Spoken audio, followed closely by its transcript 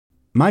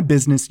My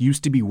business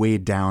used to be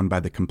weighed down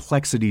by the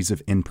complexities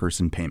of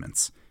in-person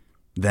payments.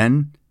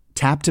 Then,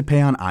 Tap to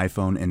Pay on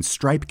iPhone and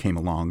Stripe came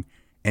along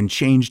and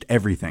changed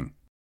everything.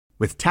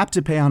 With Tap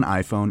to Pay on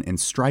iPhone and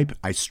Stripe,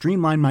 I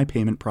streamlined my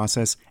payment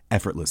process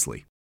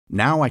effortlessly.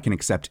 Now I can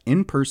accept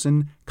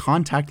in-person,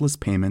 contactless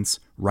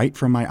payments right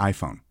from my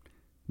iPhone.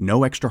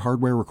 No extra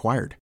hardware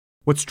required.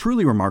 What's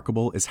truly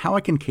remarkable is how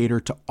I can cater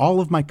to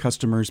all of my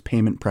customers'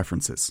 payment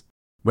preferences.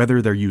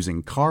 Whether they're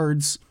using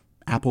cards,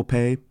 Apple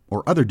Pay,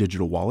 or other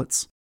digital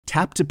wallets,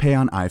 Tap to Pay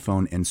on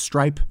iPhone and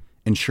Stripe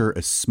ensure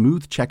a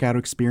smooth checkout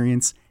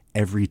experience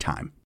every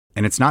time.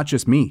 And it's not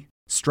just me.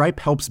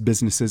 Stripe helps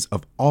businesses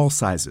of all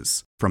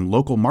sizes, from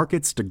local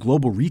markets to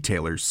global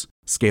retailers,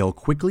 scale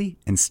quickly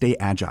and stay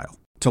agile.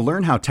 To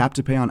learn how Tap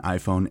to Pay on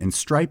iPhone and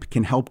Stripe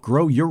can help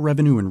grow your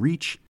revenue and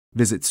reach,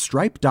 visit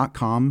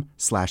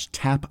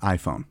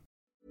stripe.com/tapiphone.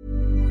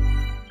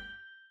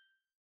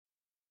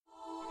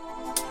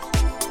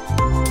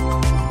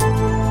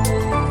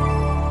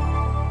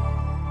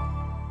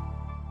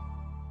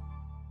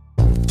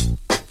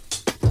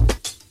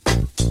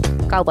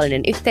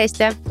 Kaupallinen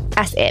yhteistyö,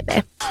 SEB.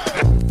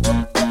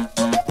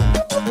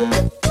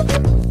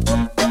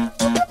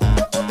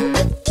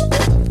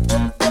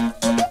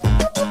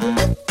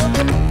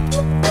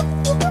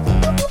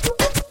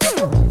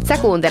 Sä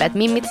kuuntelet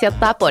Mimmit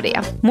sijoittaa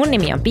podia. Mun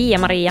nimi on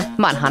Pia-Maria.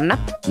 Mä oon Hanna.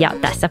 Ja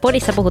tässä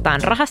podissa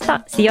puhutaan rahasta,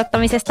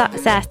 sijoittamisesta,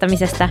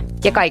 säästämisestä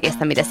ja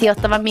kaikesta, mitä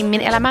sijoittavan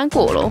Mimmin elämään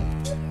kuuluu.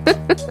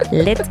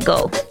 Let's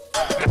go!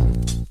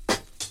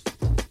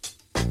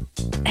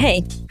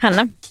 Hei,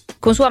 Hanna.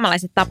 Kun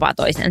suomalaiset tapaa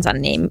toisensa,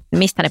 niin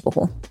mistä ne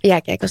puhuu?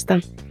 Jääkiekosta.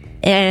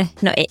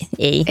 No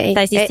ei.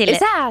 Tai siis ei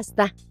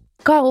säästä.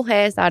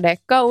 Kauhea sade,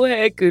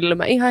 kauhea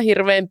kylmä, ihan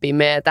hirveän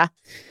pimeätä.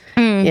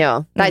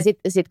 Joo. Tai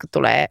sit kun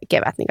tulee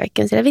kevät, niin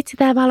kaikki on silleen, vitsi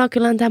tää valo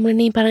kyllä antaa mulle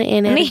niin paljon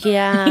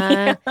energiaa.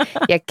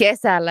 Ja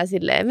kesällä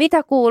silleen,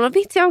 mitä kuuluu?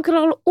 Vitsi on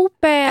kyllä ollut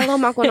upea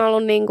loma, kun on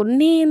ollut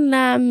niin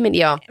lämmin.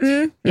 Joo,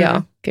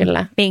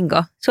 kyllä.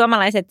 Bingo.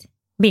 Suomalaiset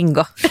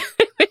bingo.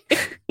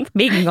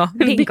 Bingo.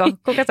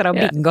 Kuka sanoo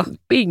bingo?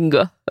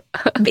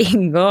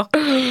 Bingo.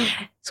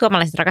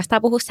 Suomalaiset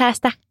rakastaa puhua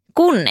säästä,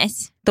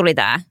 kunnes tuli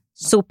tää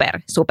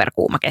super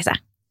kuuma kesä.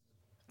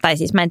 Tai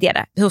siis mä en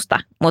tiedä susta,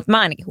 mutta mä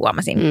ainakin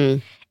huomasin,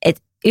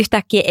 että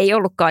yhtäkkiä ei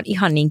ollutkaan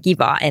ihan niin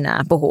kivaa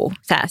enää puhua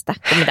säästä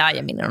kuin mitä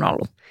aiemmin on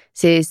ollut.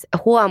 Siis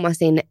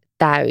huomasin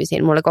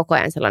täysin. Mulla oli koko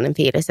ajan sellainen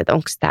fiilis, että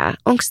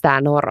onko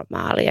tää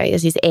normaalia. Ja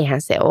siis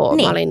eihän se ole.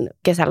 Niin. Mä olin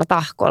kesällä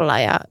Tahkolla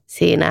ja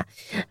siinä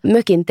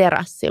mökin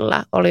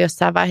terassilla oli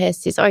jossain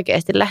vaiheessa siis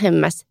oikeasti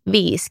lähemmäs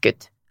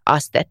 50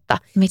 astetta.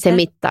 Mitä? Se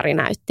mittari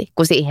näytti,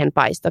 kun siihen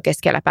paistoi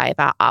keskellä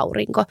päivää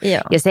aurinko.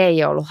 Joo. Ja se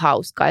ei ollut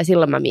hauskaa. Ja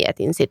silloin mä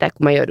mietin sitä,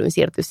 kun mä jouduin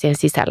siirtyä siihen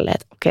sisälle,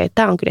 että okei,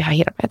 tää on kyllä ihan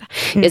hirveätä.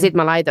 Ja sitten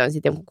mä laitoin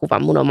sitten jonkun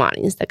kuvan mun omaan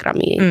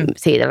Instagramiin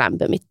siitä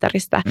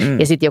lämpömittarista.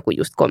 Ja sitten joku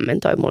just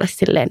kommentoi mulle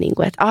silleen, niin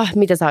kuin, että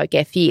mitä sä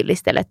oikein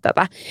fiilistelet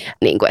tätä,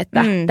 niin kuin,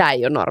 että tää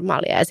ei ole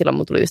normaalia. Ja silloin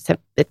mun tuli just se,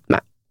 että mä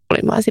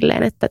olin vaan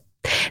silleen, että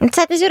mutta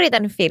sä et edes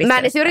yritänyt fiilistellä. Mä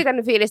en edes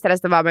yritänyt fiilistellä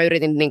sitä, vaan mä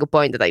yritin niinku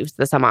pointata just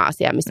tätä samaa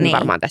asiaa, mistä me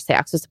varmaan tässä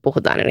jaksossa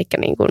puhutaan, eli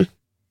niinku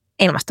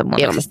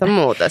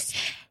ilmastonmuutos.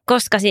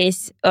 Koska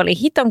siis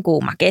oli hiton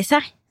kuuma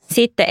kesä,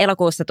 sitten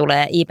elokuussa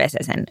tulee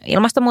IPCC:n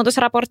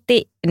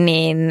ilmastonmuutosraportti,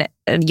 niin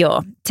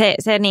joo,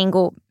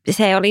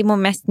 se oli mun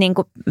mielestä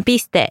niinku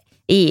piste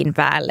iin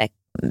päälle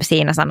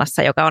siinä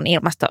sanassa, joka on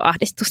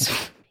ilmastoahdistus.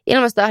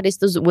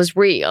 Ilmastoahdistus was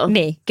real.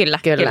 Niin, kyllä.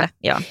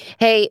 Joo.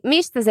 Hei,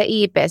 mistä se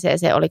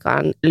IPCC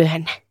olikaan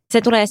lyhenne?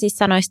 Se tulee siis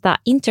sanoista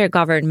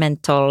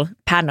Intergovernmental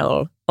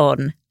Panel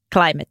on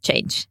Climate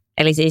Change.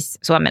 Eli siis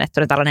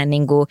suomennettuna tällainen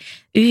niin kuin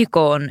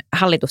YK:n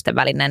hallitusten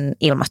välinen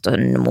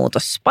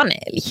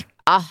ilmastonmuutospaneeli.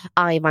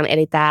 Aivan.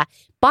 Eli tämä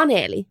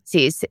paneeli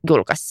siis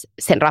julkaisi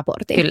sen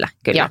raportin. Kyllä.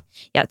 Joo.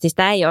 Ja siis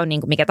tämä ei ole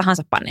niin kuin mikä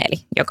tahansa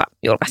paneeli, joka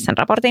julkaisi sen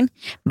raportin,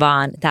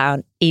 vaan tämä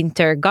on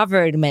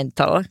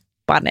Intergovernmental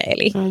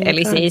paneeli.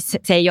 Eli siis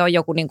se ei ole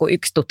joku niin kuin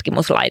yksi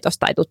tutkimuslaitos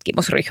tai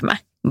tutkimusryhmä,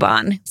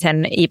 vaan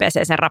sen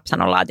IPCC:n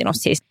rapsan on laatinut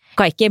siis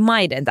kaikkien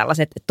maiden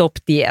tällaiset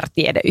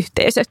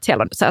top-tier-tiedeyhteisöt.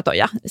 Siellä on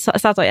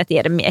satoja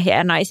tiedemiehiä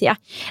ja naisia,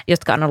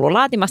 jotka on ollut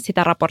laatimassa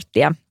sitä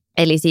raporttia.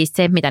 Eli siis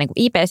se, mitä niin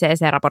kuin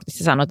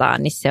IPCC-raportissa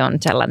sanotaan, niin se on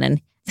sellainen,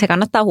 se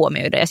kannattaa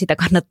huomioida ja sitä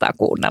kannattaa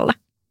kuunnella.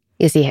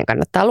 Ja siihen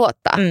kannattaa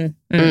luottaa.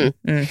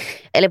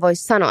 Eli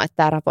voisi sanoa, että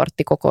tämä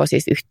raportti kokoo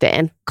siis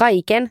yhteen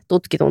kaiken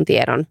tutkitun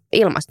tiedon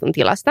ilmaston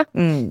tilasta,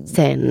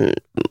 sen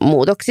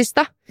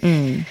muutoksista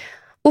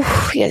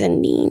ja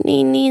sen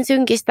niin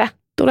synkistä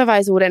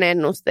tulevaisuuden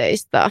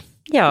ennusteista.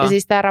 Joo. Ja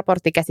siis tämä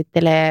raportti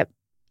käsittelee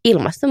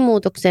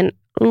ilmastonmuutoksen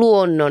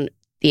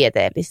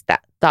luonnontieteellistä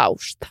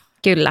taustaa.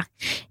 Kyllä.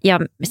 Ja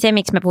se,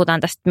 miksi me puhutaan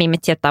tästä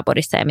Mimmit sijoittaa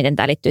podissa ja miten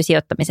tämä liittyy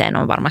sijoittamiseen,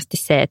 on varmasti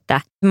se,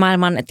 että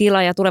maailman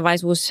tila ja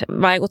tulevaisuus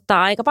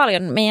vaikuttaa aika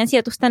paljon meidän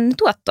sijoitusten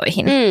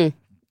tuottoihin.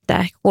 Tämä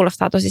ehkä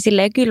kuulostaa tosi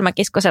silleen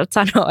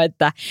kylmäkiskoiselta sanoa,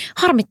 että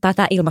harmittaa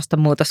tämä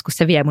ilmastonmuutos, kun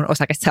se vie mun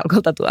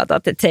osakesalkulta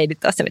tuotot. Että se ei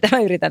nyt ole se, mitä mä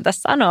yritän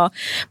tässä sanoa.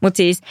 Mutta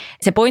siis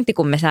se pointti,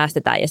 kun me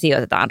säästetään ja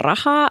sijoitetaan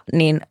rahaa,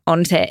 niin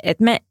on se,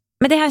 että me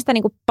tehdään sitä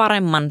niinku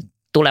paremman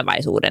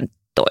tulevaisuuden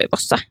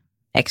toivossa,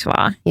 eikö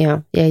vaan? Joo,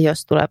 ja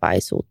jos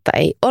tulevaisuutta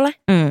ei ole.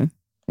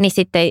 Niin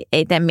sitten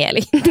ei tee mieli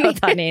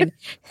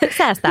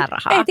säästää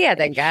rahaa. Ei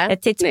tietenkään.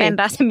 Että sitten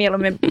spendaa sen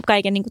mieluummin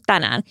kaiken niin kuin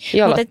tänään.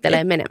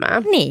 Jolottelee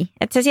menemään. Niin,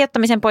 että se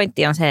sijoittamisen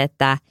pointti on se,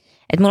 että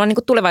mulla on niin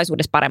kuin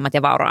tulevaisuudessa paremmat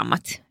ja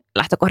vauraammat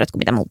lähtökohdat kuin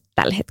mitä mulla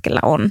tällä hetkellä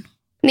on.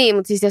 Niin,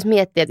 mutta siis jos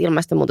miettii, että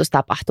ilmastonmuutos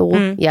tapahtuu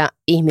ja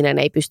ihminen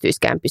ei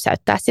pystyisikään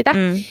pysäyttää sitä,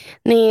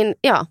 niin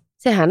joo,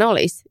 sehän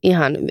olisi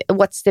ihan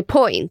what's the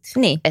point,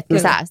 niin, että mä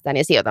säästän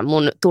ja sijoitan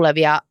mun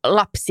tulevia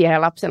lapsia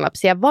ja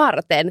lapsenlapsia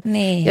varten,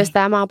 jos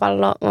tämä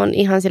maapallo on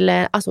ihan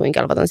silleen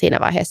asuinkelvoton siinä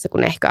vaiheessa,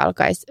 kun ehkä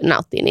alkaisi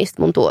nauttia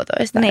niistä mun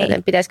tuotoista. Niin.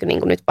 Joten pitäisikö niin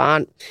kuin nyt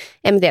vaan,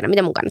 en tiedä,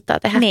 mitä mun kannattaa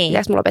tehdä. Niin.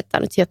 Pitäisikö mun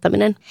lopettaa nyt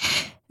sijoittaminen?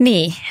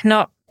 Niin,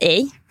 no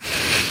ei.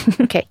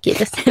 Okei,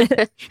 kiitos.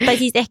 Tai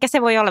siis ehkä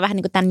se voi olla vähän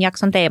niin kuin tämän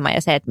jakson teema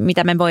ja se, että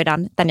mitä me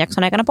voidaan tämän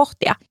jakson aikana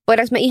pohtia.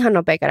 Voidaanko me ihan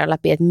nopea käydä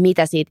läpi, että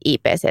mitä siitä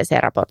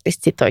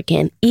IPCC-raportista sitten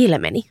oikein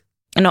ilmeni?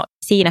 No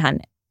siinähän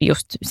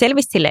just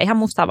selvisi sille ihan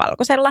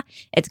mustavalkoisella,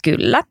 että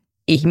kyllä,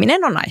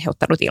 ihminen on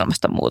aiheuttanut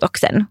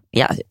ilmastonmuutoksen.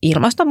 Ja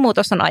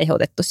ilmastonmuutos on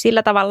aiheutettu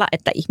sillä tavalla,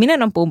 että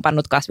ihminen on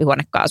pumpannut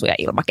kasvihuonekaasuja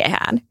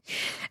ilmakehään.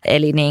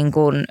 Eli niin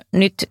kuin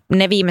nyt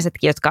ne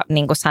viimeisetkin, jotka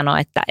niin kuin sanoo,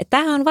 että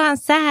tämä on vaan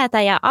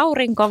säätä ja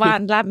aurinko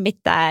vaan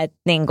lämmittää, että,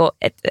 niin kuin,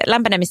 että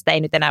lämpenemistä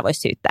ei nyt enää voi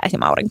syyttää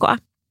esimerkiksi aurinkoa.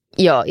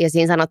 Joo, ja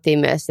siinä sanottiin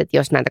myös, että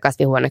jos näitä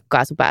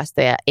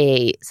kasvihuonekaasupäästöjä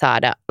ei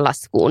saada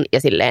laskuun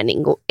ja silleen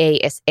niin kuin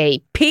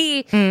ASAP,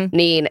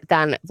 niin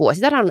tämän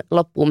vuosisadan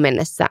loppuun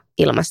mennessä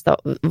ilmasto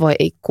voi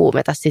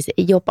kuumeta siis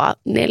jopa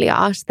 4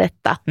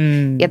 astetta.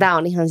 Ja tämä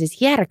on ihan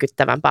siis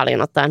järkyttävän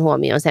paljon ottaen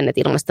huomioon sen,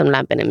 että ilmaston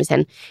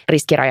lämpenemisen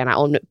riskirajana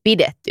on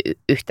pidetty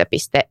 1,5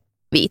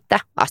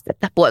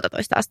 astetta, 1,5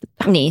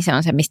 astetta. Niin, se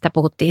on se, mistä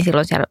puhuttiin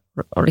silloin siellä,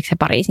 oliko se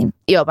Pariisin?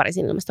 Joo,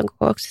 Pariisin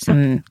ilmastonkokouksessa.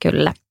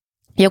 Kyllä.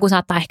 Joku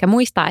saattaa ehkä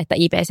muistaa, että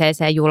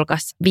IPCC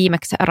julkaisi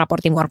viimeksi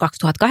raportin vuonna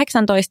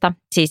 2018,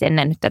 siis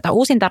ennen nyt tätä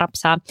uusinta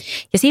rapsaa.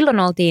 Ja silloin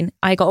oltiin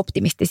aika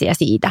optimistisia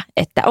siitä,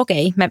 että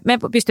okei, me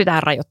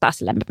pystytään rajoittamaan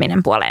se lämpiminen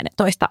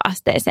 1,5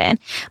 asteeseen.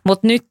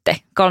 Mutta nyt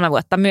 3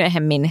 vuotta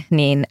myöhemmin,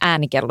 niin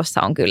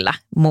äänikellossa on kyllä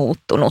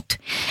muuttunut.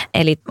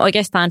 Eli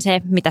oikeastaan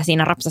se, mitä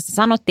siinä rapsassa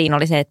sanottiin,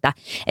 oli se, että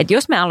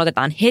jos me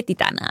aloitetaan heti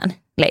tänään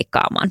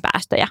leikkaamaan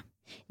päästöjä,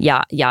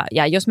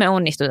 ja jos me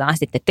onnistutaan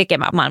sitten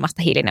tekemään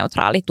maailmasta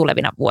hiilineutraali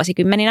tulevina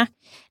vuosikymmeninä,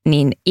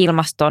 niin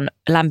ilmaston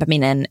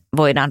lämpiminen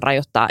voidaan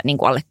rajoittaa niin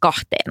kuin alle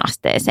 2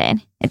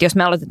 asteeseen. Et jos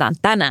me aloitetaan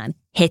tänään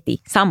heti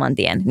saman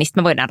tien, niin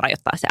sitten me voidaan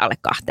rajoittaa se alle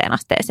 2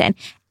 asteeseen.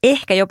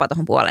 Ehkä jopa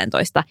tuohon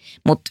 1,5,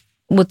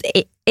 mutta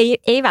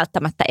ei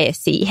välttämättä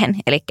edes siihen.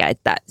 Eli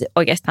että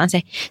oikeastaan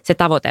se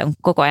tavoite on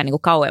koko ajan niin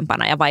kuin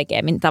kauempana ja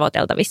vaikeammin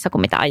tavoiteltavissa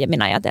kuin mitä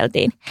aiemmin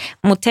ajateltiin.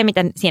 Mutta se,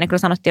 mitä siinä kyllä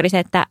sanottiin, oli se,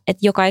 että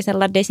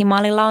jokaisella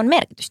desimaalilla on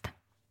merkitystä.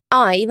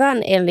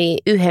 Aivan, eli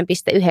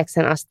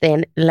 1,9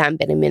 asteen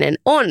lämpeneminen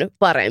on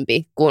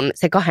parempi kuin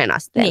se 2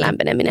 asteen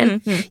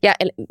lämpeneminen. Ja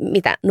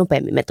mitä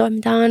nopeammin me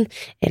toimitaan,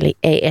 eli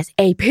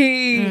ASAP,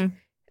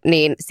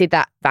 niin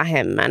sitä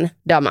vähemmän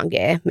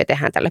damagea me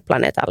tehdään tälle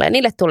planeetalle ja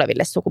niille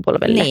tuleville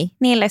sukupolville. Niin,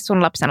 niille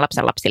sun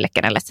lapsenlapsille,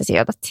 kenelle sä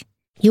sijoitat.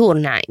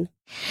 Juuri näin.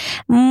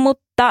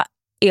 Mutta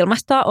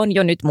ilmastoa on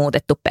jo nyt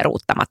muutettu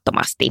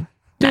peruuttamattomasti.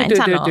 Näin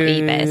sanoo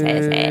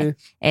IPCC.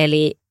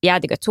 Eli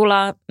jäätiköt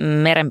sulaa,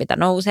 merenpinta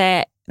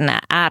nousee, nämä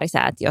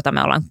äärisäät, joita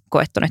me ollaan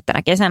koettu nyt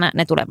tänä kesänä,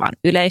 ne tulee vaan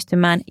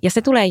yleistymään ja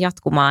se tulee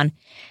jatkumaan,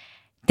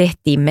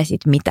 tehtiin me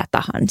sitten mitä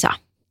tahansa.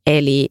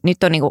 Eli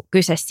nyt on niinku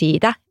kyse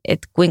siitä,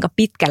 että kuinka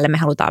pitkälle me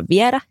halutaan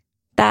viedä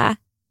tämä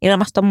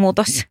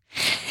ilmastonmuutos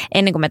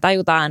ennen kuin me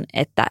tajutaan,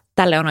 että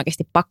tälle on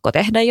oikeasti pakko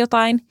tehdä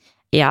jotain.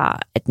 Ja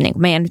että niinku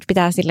meidän nyt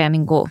pitää silleen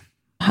niinku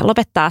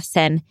lopettaa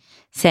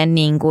sen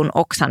niinku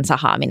oksan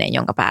sahaaminen,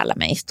 jonka päällä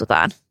me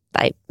istutaan.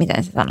 Tai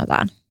miten se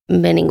sanotaan?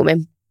 Me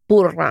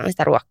purraan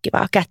sitä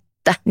ruokkivaa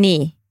kättä.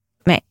 Niin,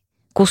 me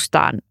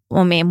kustaan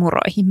omiin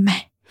muroihimme.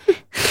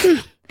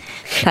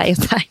 Tai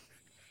jotain.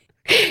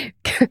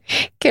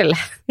 Kyllä.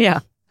 Joo.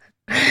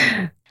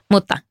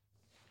 Mutta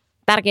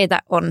tärkeää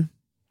on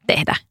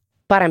tehdä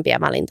parempia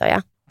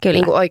valintoja. Kyllä.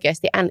 Niin kuin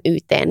oikeasti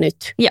NYT nyt.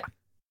 Joo.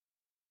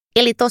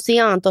 Eli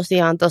tosiaan.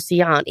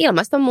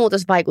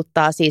 Ilmastonmuutos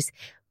vaikuttaa siis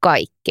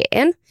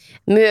kaikkeen.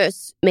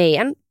 Myös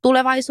meidän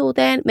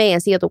tulevaisuuteen,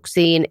 meidän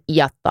sijoituksiin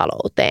ja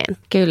talouteen.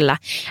 Kyllä.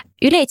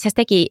 Yle itse asiassa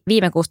teki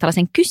viime kuussa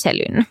tällaisen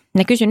kyselyn.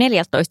 Ne kysyi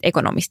 14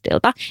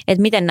 ekonomistilta,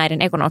 että miten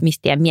näiden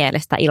ekonomistien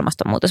mielestä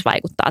ilmastonmuutos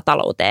vaikuttaa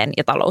talouteen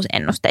ja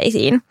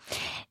talousennusteisiin.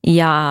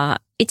 Ja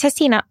itse asiassa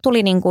siinä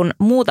tuli niin kuin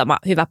muutama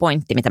hyvä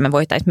pointti, mitä me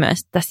voitaisiin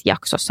myös tässä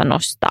jaksossa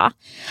nostaa.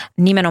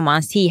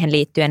 Nimenomaan siihen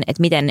liittyen,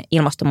 että miten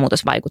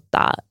ilmastonmuutos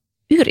vaikuttaa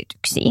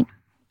yrityksiin.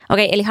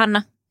 Okei, eli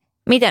Hanna,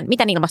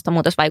 miten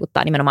ilmastonmuutos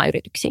vaikuttaa nimenomaan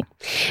yrityksiin?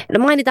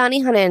 No mainitaan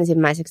ihan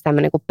ensimmäiseksi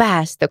tämmöinen kuin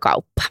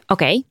päästökauppa.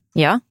 Okei,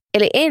 joo.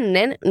 Eli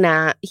ennen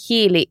nämä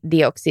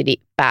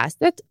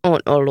hiilidioksidipäästöt on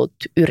ollut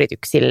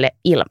yrityksille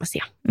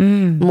ilmaisia.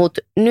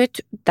 Mutta nyt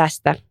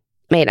tästä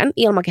meidän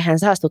ilmakehän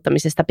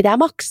saastuttamisesta pitää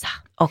maksaa.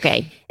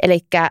 Okei. Eli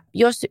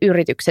jos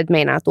yritykset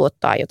meinaa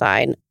tuottaa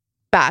jotain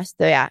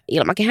päästöjä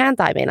ilmakehään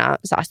tai meinaa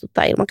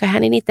saastuttaa ilmakehää,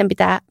 niin niiden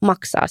pitää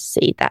maksaa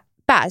siitä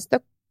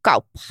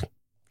päästökauppaa.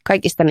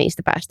 Kaikista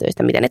niistä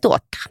päästöistä, mitä ne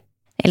tuottaa.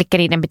 Eli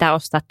niiden pitää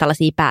ostaa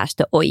tällaisia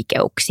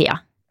päästöoikeuksia.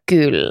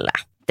 Kyllä.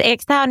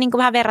 Eikö tämä ole niin kuin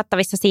vähän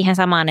verrattavissa siihen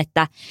samaan,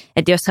 että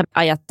jos sä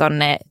ajat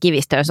tonne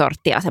Kivistöön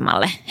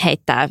sorttiasemalle,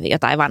 heittää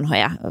jotain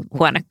vanhoja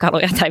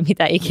huonekaluja tai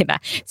mitä ikinä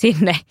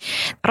sinne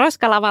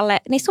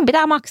roskalavalle, niin sun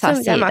pitää maksaa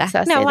siitä.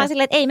 Ne on vaan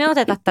silleen, että ei me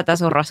oteta tätä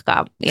sun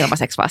roskaa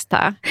ilmaiseksi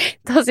vastaan.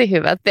 Tosi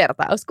hyvä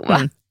vertauskuva.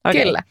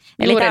 Okay. Kyllä.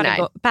 Eli tämä on niin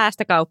kuin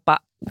päästökauppa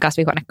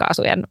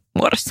kasvihuonekaasujen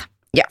muodossa.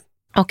 Joo.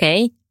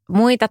 Okei.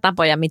 Muita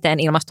tapoja, miten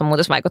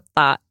ilmastonmuutos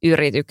vaikuttaa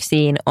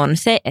yrityksiin, on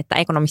se, että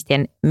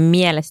ekonomistien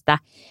mielestä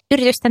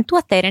yritysten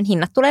tuotteiden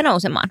hinnat tulee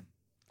nousemaan.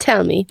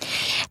 Tell me.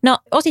 No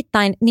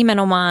osittain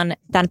nimenomaan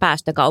tämän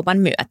päästökaupan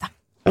myötä.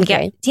 Mikä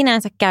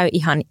sinänsä käy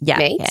ihan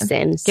järkeen. Makes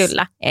sense.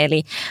 Kyllä.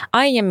 Eli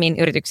aiemmin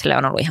yrityksille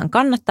on ollut ihan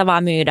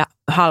kannattavaa myydä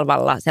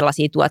halvalla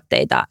sellaisia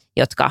tuotteita,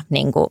 jotka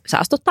niin kuin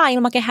saastuttaa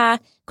ilmakehää,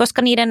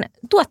 koska niiden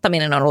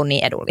tuottaminen on ollut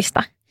niin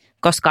edullista.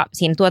 Koska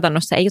siinä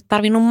tuotannossa ei ole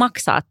tarvinnut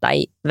maksaa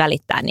tai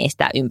välittää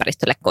niistä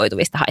ympäristölle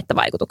koituvista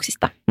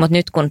haittavaikutuksista. Mutta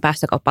nyt kun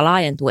päästökauppa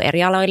laajentuu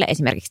eri aloille,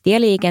 esimerkiksi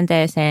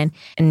tieliikenteeseen,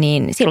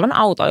 niin silloin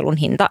autoilun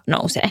hinta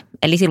nousee.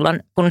 Eli silloin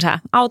kun sä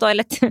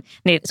autoilet,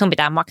 niin sun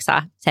pitää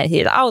maksaa sen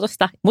siitä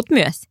autosta, mutta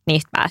myös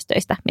niistä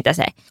päästöistä, mitä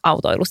se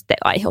autoilu sitten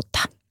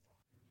aiheuttaa.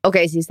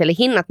 Okei, siis eli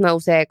hinnat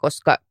nousee,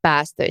 koska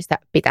päästöistä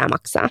pitää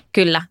maksaa.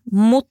 Kyllä,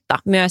 mutta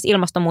myös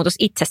ilmastonmuutos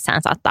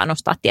itsessään saattaa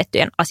nostaa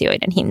tiettyjen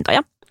asioiden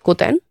hintoja.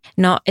 Kuten?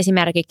 No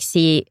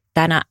esimerkiksi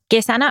tänä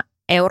kesänä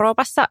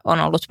Euroopassa on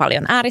ollut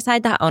paljon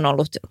äärisäitä, on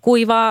ollut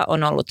kuivaa,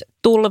 on ollut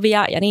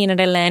tulvia ja niin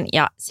edelleen.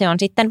 Ja se on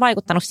sitten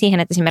vaikuttanut siihen,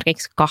 että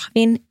esimerkiksi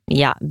kahvin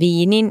ja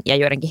viinin ja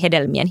joidenkin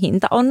hedelmien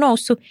hinta on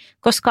noussut,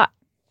 koska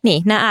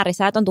niin, nämä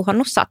äärisäät on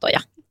tuhannut satoja.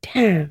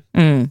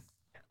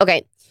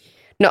 Okei.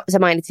 No sä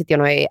mainitsit jo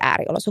nuo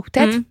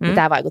ääriolosuhteet.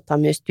 Tämä vaikuttaa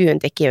myös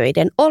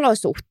työntekijöiden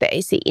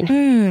olosuhteisiin.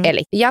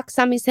 Eli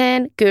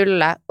jaksamiseen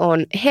kyllä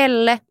on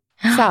helle.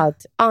 Sä oot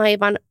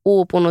aivan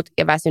uupunut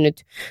ja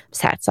väsynyt.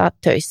 Sä et saa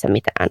töissä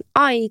mitään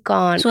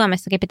aikaan.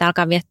 Suomessakin pitää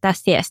alkaa viettää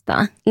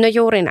siestaa. No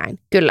juuri näin,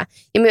 kyllä.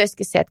 Ja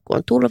myöskin se, että kun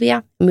on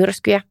tulvia,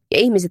 myrskyjä ja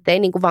ihmiset ei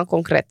niin kuin vaan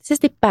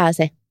konkreettisesti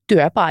pääse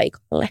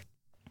työpaikalle.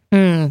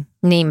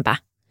 Niinpä.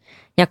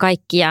 Ja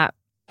kaikkia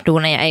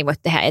duuneja ei voi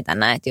tehdä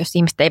etänä, että jos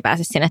ihmiset ei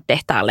pääse sinne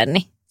tehtaalle,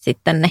 niin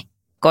sitten ne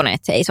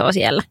koneet seisoo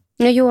siellä.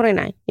 No juuri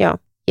näin, joo.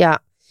 Ja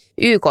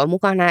YK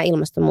mukaan nämä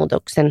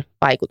ilmastonmuutoksen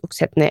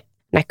vaikutukset, ne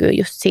näkyy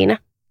just siinä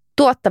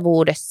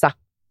tuottavuudessa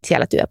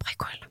siellä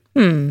työpaikoilla.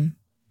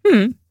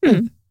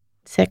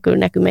 Se kyllä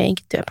näkyy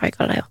meidänkin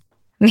työpaikalla jo.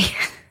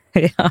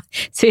 Joo,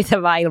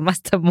 syytä vaan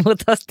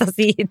ilmastonmuutosta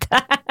siitä.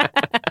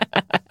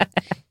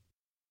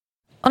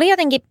 Oli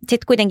jotenkin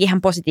sitten kuitenkin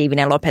ihan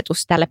positiivinen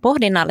lopetus tälle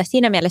pohdinnalle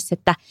siinä mielessä,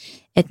 että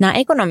nämä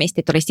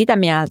ekonomistit oli sitä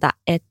mieltä,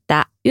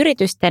 että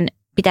yritysten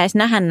pitäisi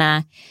nähdä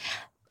nämä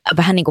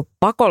vähän niin kuin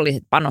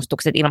pakolliset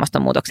panostukset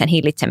ilmastonmuutoksen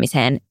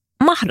hillitsemiseen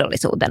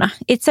mahdollisuutena.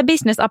 It's a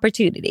business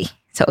opportunity,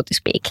 so to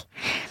speak.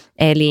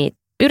 Eli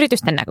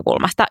yritysten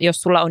näkökulmasta,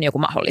 jos sulla on joku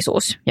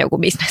mahdollisuus, joku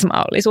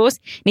business-mahdollisuus,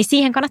 niin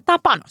siihen kannattaa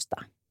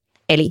panostaa.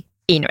 Eli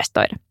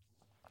investoida.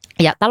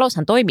 Ja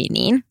taloushan toimii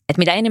niin, että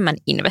mitä enemmän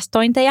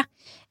investointeja,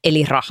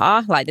 eli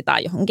rahaa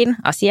laitetaan johonkin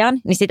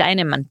asiaan, niin sitä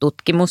enemmän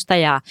tutkimusta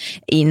ja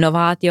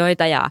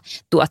innovaatioita ja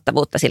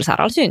tuottavuutta sillä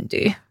saralla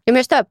syntyy. Ja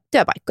myös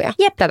työpaikkoja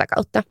tätä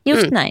kautta.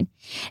 Just näin.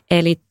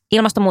 Eli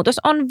ilmastonmuutos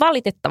on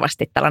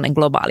valitettavasti tällainen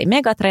globaali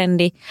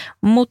megatrendi,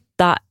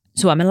 mutta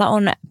Suomella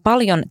on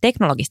paljon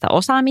teknologista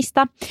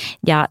osaamista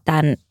ja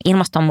tämän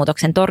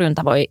ilmastonmuutoksen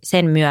torjunta voi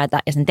sen myötä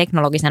ja sen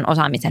teknologisen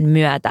osaamisen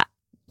myötä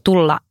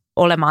tulla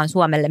olemaan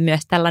Suomelle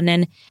myös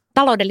tällainen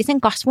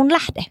taloudellisen kasvun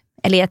lähde.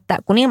 Eli että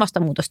kun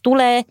ilmastonmuutos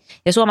tulee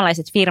ja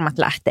suomalaiset firmat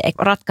lähtee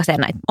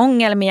ratkaisemaan näitä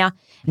ongelmia,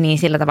 niin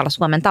sillä tavalla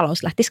Suomen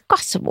talous lähtisi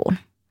kasvuun.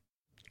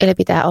 Eli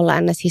pitää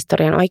olla ns.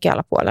 Historian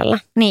oikealla puolella.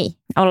 Niin,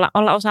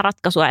 olla osa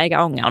ratkaisua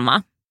eikä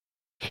ongelmaa.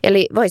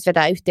 Eli voisi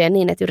vetää yhteen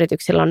niin, että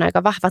yrityksillä on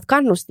aika vahvat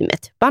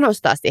kannustimet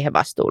panostaa siihen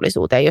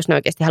vastuullisuuteen, jos ne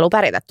oikeasti haluaa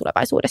pärjätä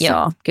tulevaisuudessa.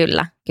 Joo,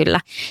 kyllä.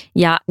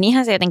 Ja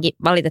niinhän se jotenkin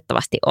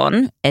valitettavasti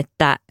on,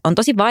 että on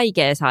tosi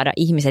vaikea saada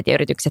ihmiset ja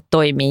yritykset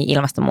toimii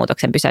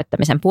ilmastonmuutoksen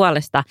pysäyttämisen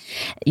puolesta,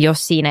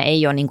 jos siinä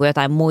ei ole niin kuin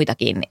jotain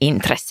muitakin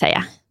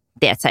intressejä.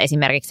 Tiedätkö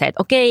esimerkiksi se,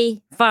 että okei,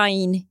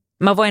 fine.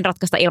 Mä voin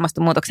ratkaista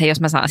ilmastonmuutoksen,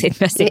 jos mä saan siitä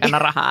myös sikana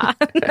rahaa.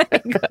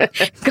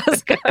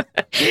 Koska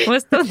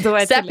musta tuntuu,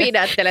 että... Sä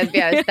pidättelet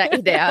vielä sitä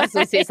ideaa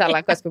sun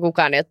sisällä, koska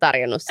kukaan ei ole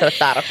tarjonnut sitä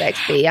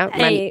tarpeeksi. Ja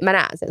mä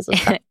näen sen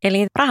susta.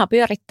 Eli raha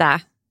pyörittää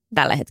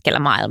tällä hetkellä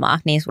maailmaa,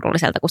 niin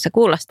surulliselta kuin se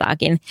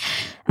kuulostaakin.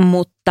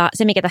 Mutta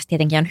se, mikä tästä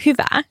tietenkin on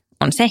hyvää,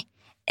 on se,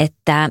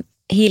 että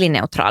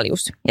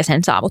hiilineutraalius ja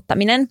sen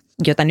saavuttaminen,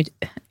 jota nyt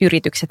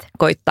yritykset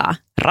koittaa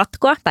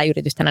ratkoa, tai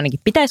yritysten ainakin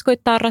pitäisi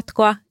koittaa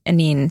ratkoa,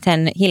 niin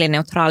sen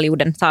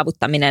hiilineutraaliuden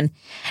saavuttaminen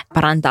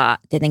parantaa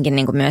tietenkin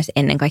niin kuin myös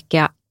ennen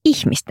kaikkea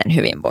ihmisten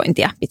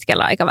hyvinvointia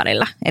pitkällä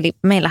aikavälillä. Eli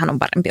meillähän on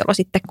parempi olo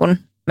sitten, kun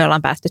me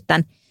ollaan päästy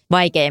tämän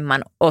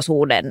vaikeimman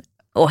osuuden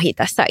ohi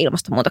tässä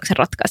ilmastonmuutoksen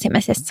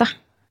ratkaisemisessa.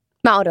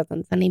 Mä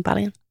odotan tätä niin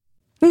paljon.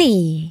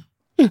 Niin.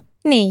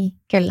 Niin,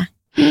 kyllä.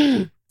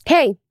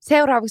 Hei,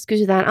 seuraavaksi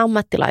kysytään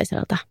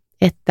ammattilaiselta,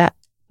 että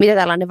mitä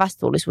tällainen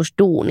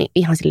vastuullisuusduuni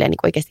ihan silleen niin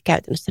oikeasti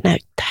käytännössä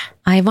näyttää.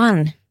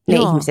 Aivan. Ne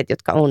ihmiset,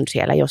 jotka on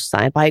siellä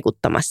jossain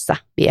vaikuttamassa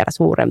vielä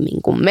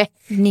suuremmin kuin me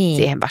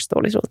siihen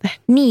vastuullisuuteen.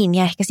 Niin,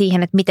 ja ehkä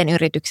siihen, että miten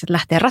yritykset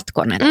lähtee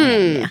ratkoon näitä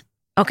ongelmia.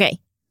 Okei,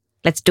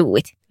 let's do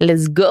it.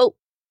 Let's go.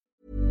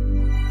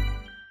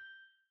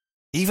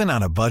 Even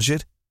on a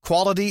budget,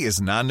 quality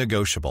is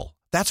non-negotiable.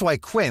 That's why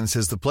Quince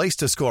is the place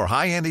to score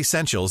high-end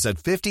essentials at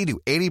 50 to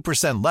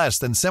 80% less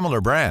than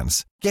similar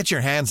brands. Get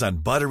your hands on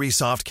buttery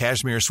soft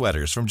cashmere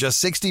sweaters from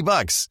just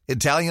 $60,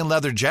 Italian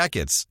leather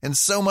jackets, and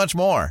so much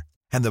more.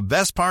 And the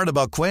best part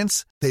about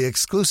Quince, they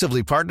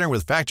exclusively partner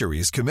with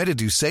factories committed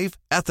to safe,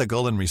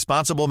 ethical, and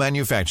responsible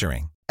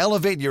manufacturing.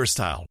 Elevate your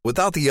style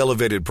without the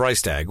elevated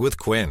price tag with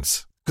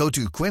Quince. Go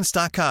to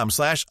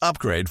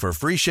quince.com/upgrade for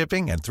free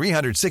shipping and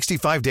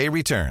 365-day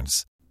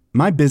returns.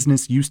 My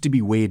business used to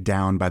be weighed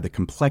down by the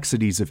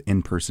complexities of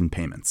in-person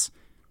payments.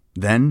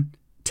 Then,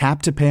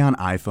 Tap to Pay on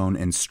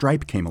iPhone and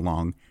Stripe came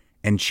along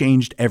and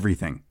changed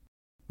everything.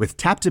 With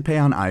Tap to Pay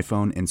on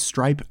iPhone and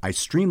Stripe, I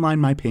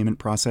streamlined my payment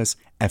process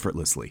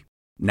effortlessly.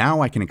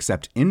 Now I can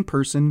accept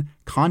in-person,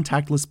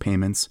 contactless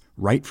payments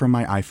right from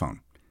my iPhone.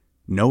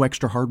 No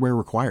extra hardware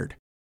required.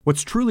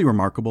 What's truly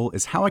remarkable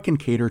is how I can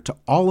cater to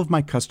all of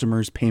my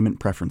customers' payment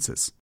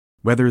preferences.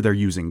 Whether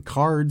they're using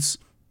cards,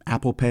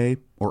 Apple Pay,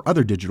 or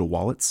other digital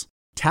wallets,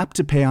 Tap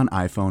to Pay on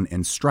iPhone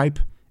and Stripe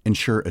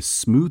ensure a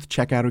smooth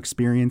checkout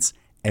experience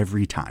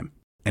every time.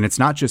 And it's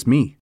not just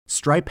me.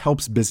 Stripe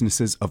helps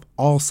businesses of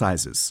all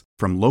sizes,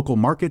 from local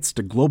markets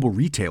to global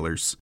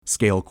retailers,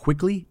 scale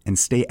quickly and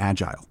stay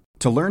agile.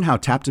 To learn how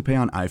Tap to Pay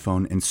on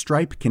iPhone and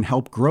Stripe can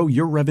help grow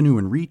your revenue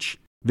and reach,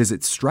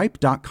 visit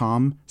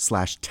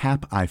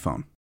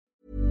stripe.com/tapiphone.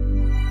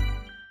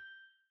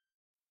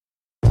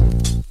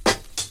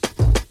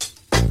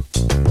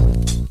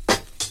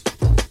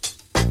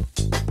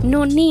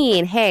 No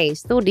niin, hei,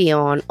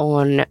 studioon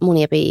on mun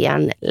ja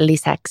Pian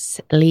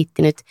lisäksi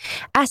liittynyt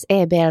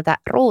SEBltä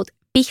Ruut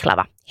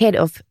Pihlava, Head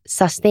of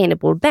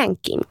Sustainable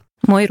Banking.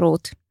 Moi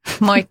Ruut.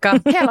 Moikka.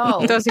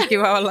 Hello. Tosi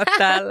kiva olla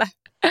täällä.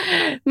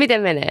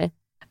 Miten menee?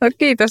 No,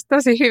 kiitos,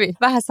 tosi hyvin.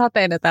 Vähän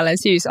sateinen tällainen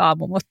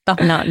syysaamu, mutta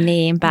No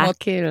niinpä.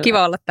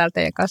 kiva olla täällä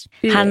teidän kanssa.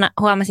 Hanna,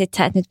 huomasit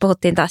sä, että nyt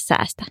puhuttiin taas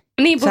säästä?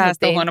 Niin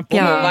Säästä on huono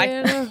puhua vai?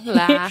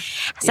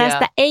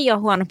 Säästä ei ole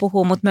huono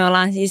puhua, mutta me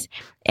ollaan siis,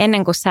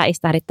 ennen kuin sä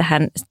istahdit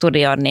tähän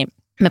studioon, niin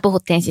me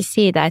puhuttiin siis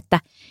siitä, että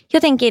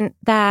jotenkin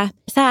tämä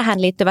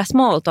säähän liittyvä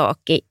small talk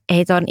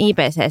ei tuon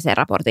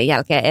IPCC-raportin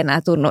jälkeen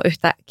enää tunnu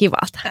yhtä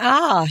kivalta.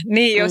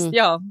 Niin just,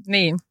 joo,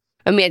 niin.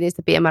 Mä mietin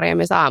sitä Pia-Maria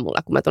myös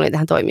aamulla, kun mä tulin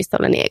tähän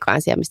toimistolle, niin eka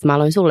asia, mistä mä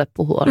aloin sulle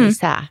puhua, oli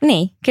sää.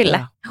 Niin,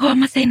 kyllä.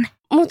 Huomasin.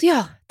 Mut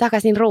joo,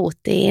 takaisin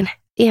Ruuttiin.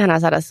 Ihanaa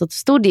saada sut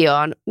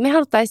studioon. Me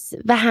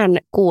haluttaisiin vähän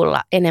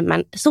kuulla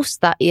enemmän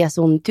susta ja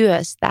sun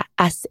työstä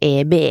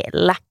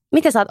SEB:llä.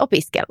 Mitä sä oot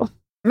opiskellut?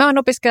 Mä oon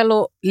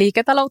opiskellut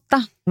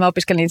liiketaloutta. Mä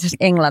opiskelin itse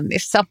asiassa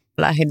Englannissa.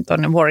 Lähdin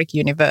tuonne Warwick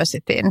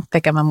Universityin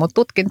tekemään mun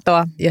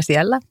tutkintoa ja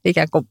siellä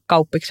ikään kuin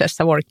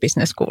kauppiksessa Warwick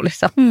Business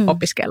Schoolissa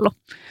opiskellut.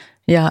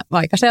 Ja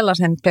aika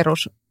sellaisen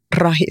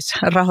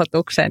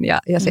perusrahoituksen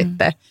ja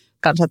sitten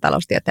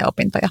kansantaloustieteen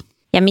opintoja.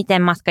 Ja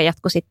miten matka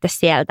jatkui sitten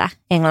sieltä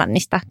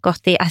Englannista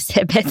kohti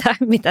SEBtä?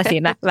 Mitä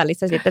siinä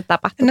välissä sitten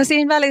tapahtui? No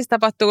siinä välissä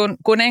tapahtuu,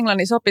 kun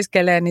Englannissa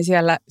opiskelee, niin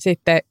siellä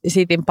sitten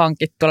Cityn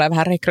pankit tulee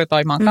vähän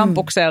rekrytoimaan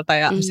kampukselta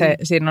ja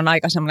siinä on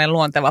aika semmoinen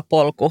luonteva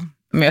polku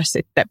myös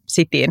sitten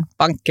Cityn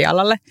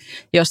pankkialalle,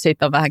 jos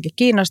siitä on vähänkin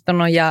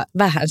kiinnostunut ja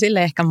vähän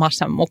sille ehkä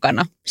massan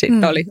mukana.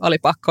 Sitten oli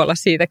pakko olla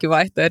siitäkin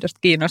vaihtoehdosta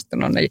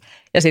kiinnostunut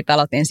ja sitten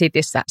aloitin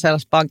Cityssä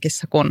sellaisessa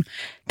pankissa kuin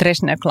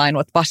Dresdner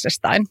Kleinwort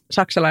Wasserstein,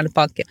 saksalainen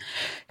pankki.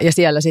 Ja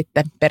siellä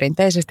sitten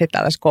perinteisesti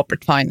tällaisessa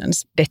corporate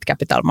finance, debt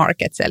capital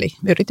markets eli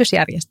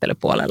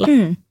yritysjärjestelypuolella.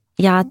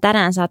 Ja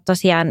tänään sä oot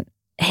tosiaan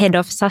Head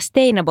of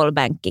Sustainable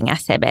Banking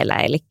SEB:llä,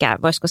 eli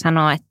voisiko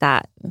sanoa,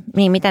 että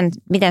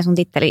miten sun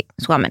titteli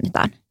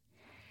suomennetaan?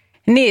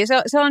 Niin,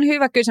 se on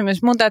hyvä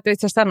kysymys. Mun täytyy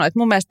itse sanoa, että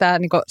mun mielestä tämä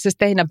niin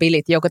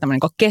sustainability, joku tämmöinen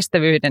niin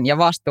kestävyyden ja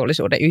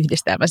vastuullisuuden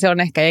yhdistelmä, se on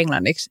ehkä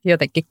englanniksi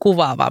jotenkin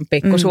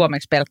kuvaavampi kuin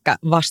suomeksi pelkkä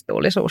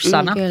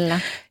vastuullisuussana. Kyllä.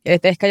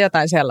 Että ehkä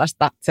jotain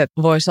sellaista se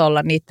voisi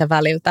olla niiden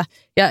väliltä.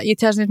 Ja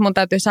itse asiassa mun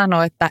täytyy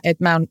sanoa, että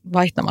mä oon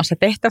vaihtamassa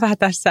tehtävää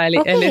tässä, eli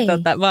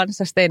vaan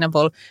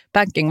sustainable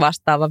banking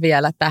vastaava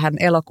vielä tähän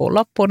elokuun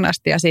loppuun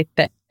asti ja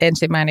sitten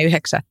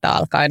 1.9.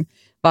 alkaen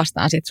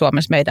vastaan sitten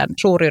Suomessa meidän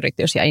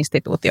suuryritys- ja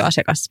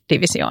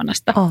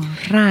instituutioasiakasdivisioonasta.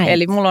 Right.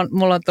 Eli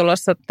mulla on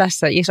tulossa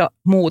tässä iso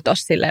muutos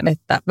silleen,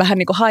 että vähän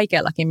niin kuin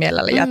haikeallakin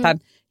mielellä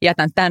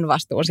jätän tämän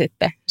vastuun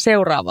sitten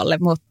seuraavalle,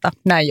 mutta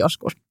näin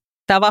joskus.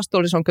 Tämä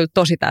vastuullisuus on kyllä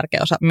tosi tärkeä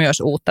osa myös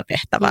uutta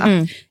tehtävää,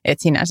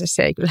 että sinänsä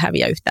se ei kyllä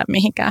häviä yhtään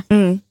mihinkään.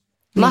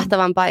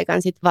 Mahtavan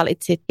paikan sitten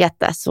valitsit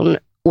jättää sun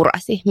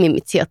urasi?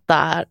 Mimmit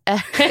sijoittaa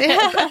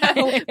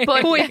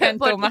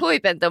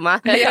huipentuma.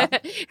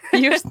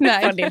 Just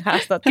näin. Podin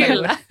haastot.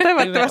 Kyllä.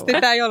 Toivottavasti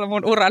tämä ei ollut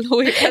mun uran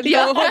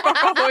huipentuma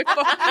koko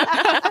huippu.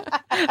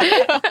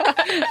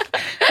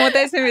 Mutta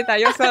ei se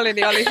mitään, jos oli,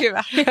 niin oli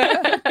hyvä.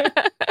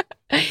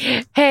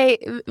 Hei,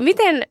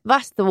 miten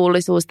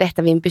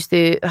vastuullisuustehtäviin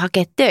pystyy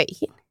hakemaan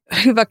töihin?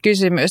 Hyvä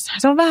kysymys.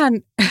 Se on vähän,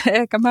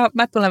 ehkä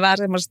mä tulen vähän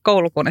semmoisesta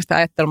koulukunnasta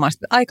ajattelemaan,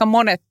 että aika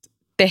monet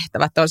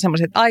tehtävät on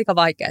semmoiset, että aika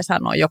vaikea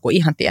sanoa joku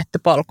ihan tietty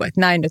polku,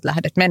 että näin nyt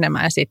lähdet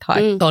menemään ja sit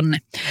haet tonne.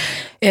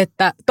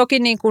 Että toki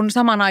niin kuin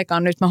saman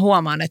aikaan nyt mä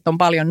huomaan, että on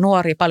paljon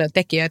nuoria, paljon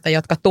tekijöitä,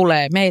 jotka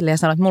tulee meille ja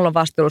sanoo, että mulla on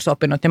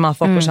vastuullisuusopinnot ja mä oon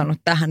fokusannut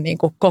tähän niin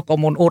kuin koko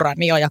mun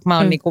urani jo ja mä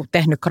oon niin kuin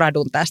tehnyt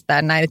gradun tästä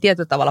ja näin ja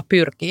tietyllä tavalla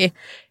pyrkii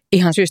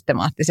ihan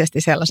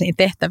systemaattisesti sellaisiin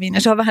tehtäviin.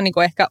 Ja se on vähän niin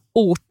kuin ehkä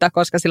uutta,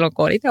 koska silloin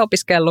kun olen itse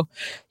opiskellut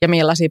ja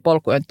millaisia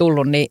polkuja on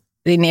tullut,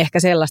 niin ehkä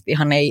sellaista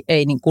ihan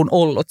ei niin kuin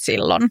ollut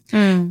silloin.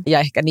 Ja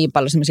ehkä niin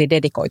paljon semmoisia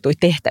dedikoituja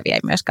tehtäviä ei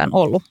myöskään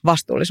ollut,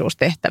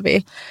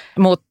 vastuullisuustehtäviä.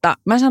 Mutta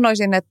mä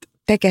sanoisin, että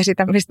tekee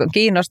sitä, mistä on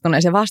kiinnostunut,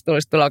 ja se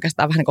vastuullisuus tulee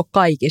oikeastaan vähän niin kuin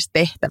kaikissa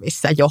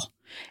tehtävissä jo.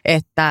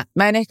 Että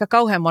mä en ehkä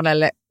kauhean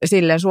monelle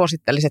silleen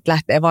suosittelisi, että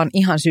lähtee vaan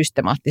ihan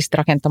systemaattisesti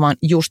rakentamaan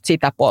just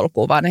sitä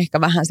polkua, vaan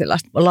ehkä vähän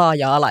sellaista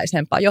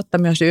laaja-alaisempaa, jotta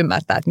myös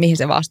ymmärtää, että mihin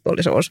se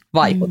vastuullisuus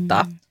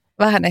vaikuttaa.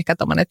 Vähän ehkä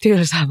tommoinen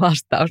tylsä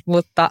vastaus,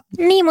 mutta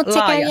niin, mutta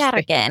laajasti. sekä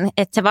järkeen,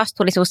 että se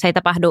vastuullisuus ei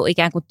tapahdu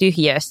ikään kuin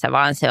tyhjössä,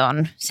 vaan se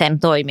on sen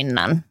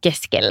toiminnan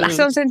keskellä.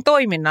 Se on sen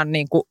toiminnan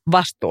niin kuin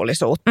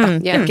vastuullisuutta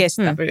ja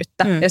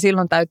kestävyyttä. Ja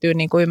silloin täytyy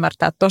niin kuin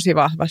ymmärtää tosi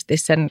vahvasti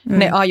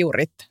ne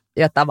ajurit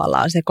ja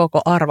tavallaan se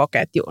koko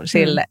arvoketju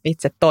sille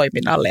itse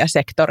toiminnalle ja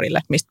sektorille,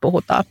 mistä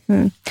puhutaan.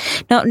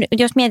 No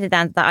jos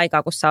mietitään tätä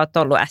aikaa, kun sä oot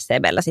ollut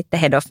SCB:llä sitten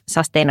Head of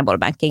Sustainable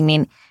Banking,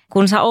 niin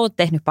kun sä oot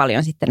tehnyt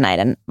paljon sitten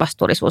näiden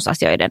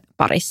vastuullisuusasioiden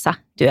parissa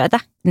työtä,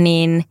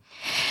 niin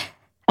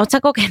oot sä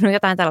kokenut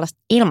jotain tällaista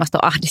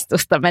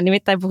ilmastoahdistusta? Me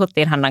nimittäin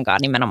puhuttiin Hannankaan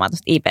nimenomaan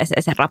tuosta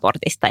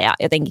IPCC-raportista ja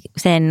jotenkin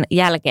sen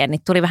jälkeen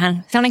niin tuli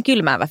vähän sellainen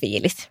kylmäävä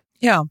fiilis.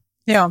 Joo,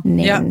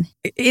 niin. Ja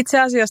itse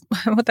asiassa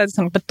mä täytyy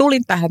sanoa, että mä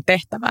tulin tähän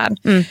tehtävään,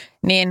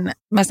 niin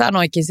mä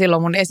sanoinkin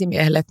silloin mun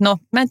esimiehelle, että no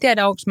mä en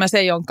tiedä, onko mä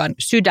se, jonka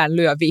sydän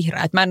lyö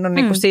vihreä. Että mä en ole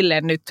niin kuin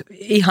silleen nyt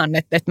ihan,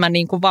 että mä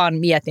niin kuin vaan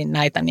mietin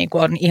näitä, niin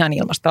kuin on ihan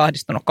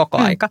ilmastoahdistunut koko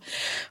aika.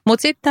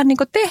 Mutta sitten tämän niin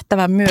kuin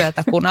tehtävän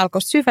myötä, kun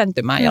alkoi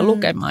syventymään ja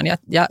lukemaan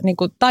ja niin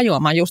kuin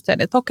tajuamaan just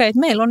sen, että okei, että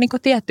meillä on niin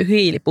kuin tietty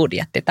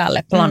hiilibudjetti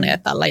tälle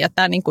planeetalla ja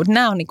tämä, niin kuin,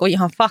 nämä on niin kuin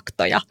ihan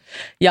faktoja.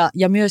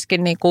 Ja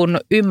myöskin niin kuin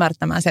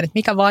ymmärtämään sen, että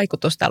mikä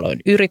vaikutus täällä on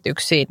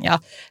yrityksiin ja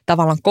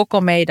tavallaan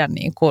koko meidän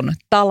niin kuin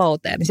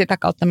talouteen, niin sitä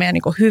kautta meidän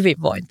niin kuin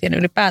hyvinvointiin,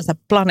 ylipäänsä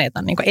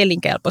planeetan niin kuin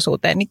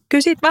elinkelpoisuuteen, niin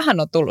kyllä siitä vähän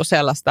on tullut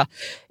sellaista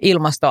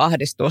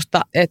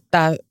ilmastoahdistusta,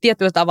 että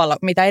tietyllä tavalla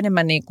mitä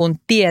enemmän niin kuin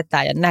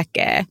tietää ja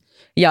näkee,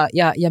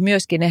 ja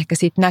myöskin ehkä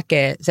sitten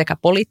näkee sekä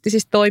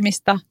poliittisista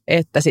toimista,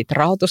 että sitten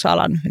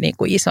rahoitusalan niin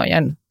kuin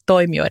isojen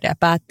toimijoiden ja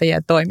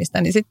päättäjien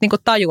toimista, niin sitten niinku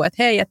tajuu,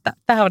 että hei, että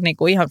tämä on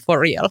niinku ihan for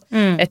real.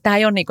 Että tämä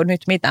ei ole niinku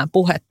nyt mitään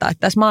puhetta, että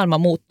tässä maailma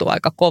muuttuu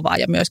aika kovaa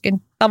ja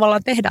myöskin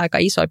tavallaan tehdään aika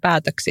isoja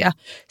päätöksiä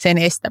sen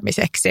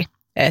estämiseksi.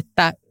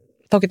 Että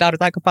toki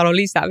tarvitaan aika paljon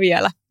lisää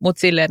vielä, mutta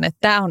silleen, että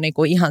tämä on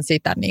niinku ihan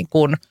sitä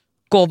niinku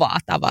kovaa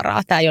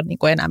tavaraa. Tämä ei ole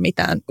niinku enää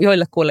mitään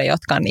joillekuille,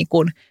 jotka on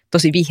niinku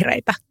tosi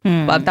vihreitä,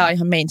 vaan tämä on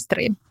ihan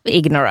mainstream.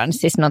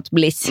 Ignorance is not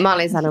bliss. Mä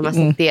olin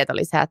sanomassa, että tieto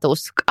lisää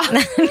tuskaa.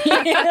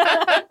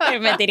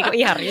 Mentiin niinku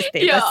ihan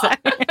ristiin tässä.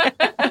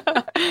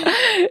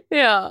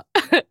 Joo.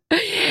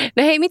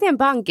 No hei, miten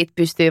pankit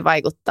pystyy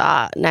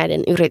vaikuttaa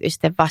näiden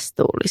yritysten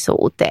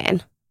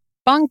vastuullisuuteen?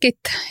 Pankit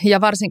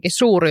ja varsinkin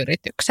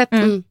suuryritykset,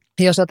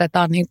 jos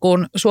otetaan niin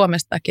kuin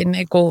Suomestakin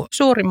niin kuin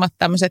suurimmat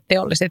tämmöiset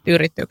teolliset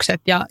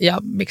yritykset ja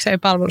miksei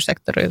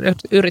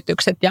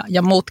palvelusektoriyritykset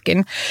ja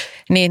muutkin,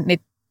 niin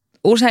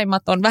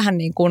useimmat on vähän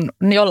niin kuin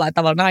jollain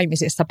tavalla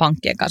naimisissa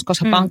pankkien kanssa,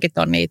 koska pankit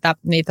on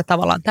niitä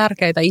tavallaan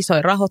tärkeitä,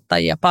 isoja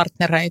rahoittajia,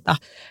 partnereita.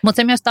 Mutta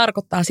se myös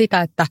tarkoittaa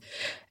sitä, että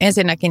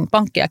ensinnäkin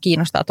pankkia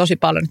kiinnostaa tosi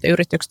paljon, että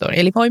yritykset on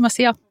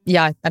elinvoimaisia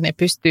ja että ne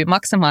pystyy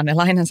maksamaan ne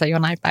lainansa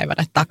jonain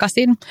päivänä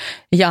takaisin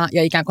ja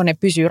ikään kuin ne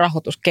pysyy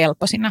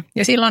rahoituskelpoisina.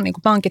 Ja silloin niin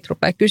kuin pankit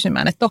rupeaa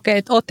kysymään, että okei,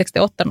 että ootteko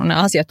te ottanut ne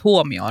asiat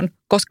huomioon,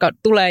 koska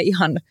tulee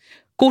ihan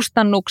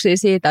kustannuksia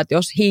siitä, että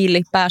jos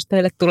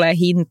hiilipäästöille tulee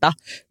hinta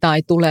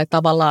tai tulee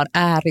tavallaan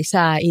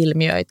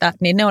äärisääilmiöitä,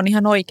 niin ne on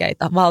ihan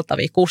oikeita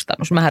valtavia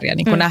kustannusmääriä,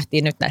 niin kuin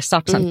nähtiin nyt näissä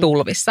Saksan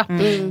tulvissa.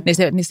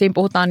 Niin siinä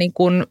puhutaan niin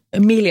kuin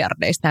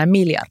miljardeista ja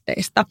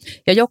miljardeista.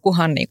 Ja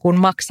jokuhan niin kuin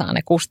maksaa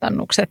ne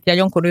kustannukset ja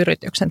jonkun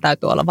yrityksen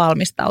täytyy olla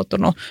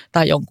valmistautunut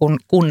tai jonkun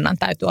kunnan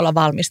täytyy olla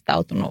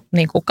valmistautunut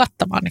niin kuin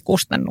kattamaan ne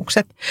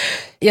kustannukset.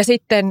 Ja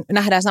sitten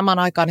nähdään samaan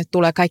aikaan, että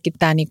tulee kaikki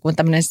tämä niin kuin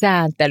tämmöinen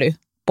sääntely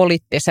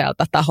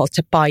poliittiselta taholta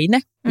se paine.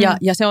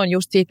 Ja se on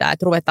just sitä,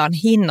 että ruvetaan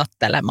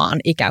hinnoittelemaan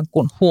ikään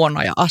kuin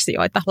huonoja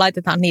asioita.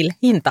 Laitetaan niille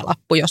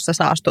hintalappu, jossa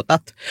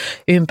saastutat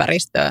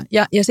ympäristöä.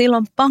 Ja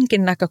silloin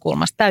pankin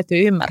näkökulmasta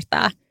täytyy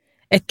ymmärtää,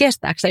 että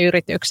kestääkö se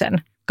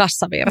yrityksen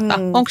kassavirta?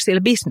 Onko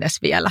sillä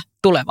business vielä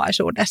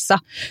tulevaisuudessa?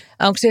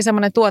 Onko se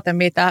semmoinen tuote,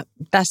 mitä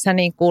tässä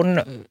niin kuin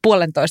 1,5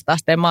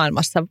 asteen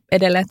maailmassa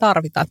edelleen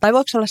tarvitaan? Tai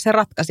voiko se olla se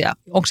ratkaisija?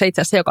 Onko se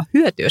itse asiassa se, joka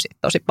hyötyy siitä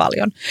tosi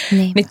paljon?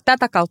 Niin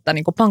tätä kautta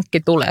niin kuin pankki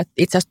tulee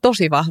itse asiassa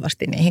tosi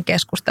vahvasti niihin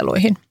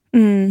keskusteluihin.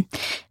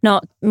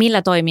 No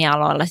millä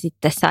toimialoilla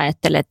sitten sä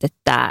ajattelet,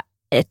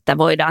 että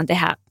voidaan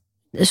tehdä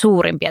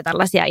suurimpia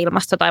tällaisia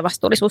ilmasto- tai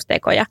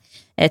vastuullisuustekoja?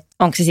 Että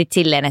onko se sitten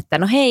silleen, että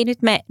no hei,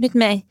 nyt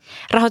me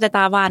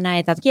rahoitetaan vaan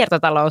näitä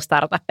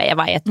kiertotalousstartuppeja,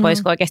 vai että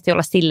voisiko oikeasti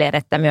olla silleen,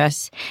 että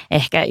myös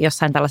ehkä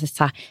jossain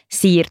tällaisessa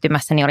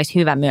siirtymässä niin olisi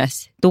hyvä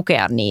myös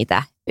tukea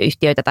niitä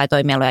yhtiöitä tai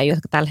toimialoja,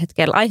 jotka tällä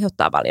hetkellä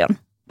aiheuttaa paljon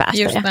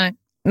päästöjä? Just näin.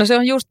 No se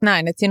on just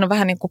näin, että siinä on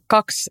vähän niin kuin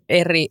 2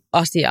 eri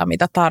asiaa,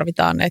 mitä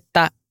tarvitaan,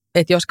 että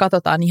jos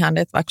katsotaan ihan,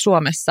 että vaikka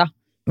Suomessa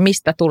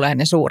mistä tulee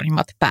ne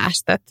suurimmat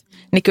päästöt,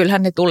 niin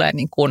kyllähän ne tulee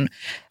niin kuin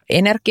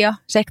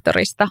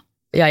energiasektorista.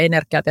 Ja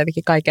energia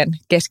tietenkin kaiken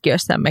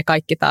keskiössä. Me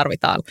kaikki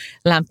tarvitaan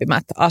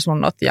lämpimät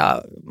asunnot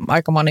ja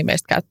aika moni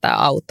meistä käyttää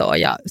autoa.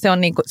 Ja se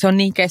on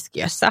niin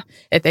keskiössä,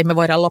 että ei me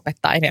voida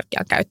lopettaa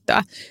energian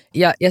käyttöä.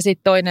 Ja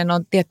sitten toinen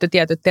on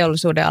tietyt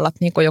teollisuuden alat,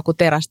 niin kuin joku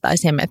teräs tai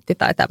sementti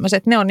tai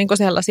tämmöiset. Ne on niin kuin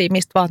sellaisia,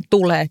 mistä vaan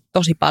tulee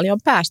tosi paljon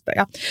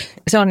päästöjä.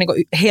 Se on niin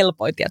kuin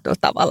helpoin tietyllä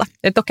tavalla.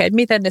 Että okei,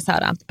 miten ne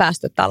saadaan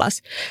päästöt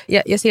alas.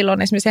 Ja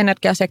silloin esimerkiksi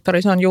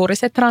energiasektorissa on juuri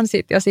se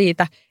transitio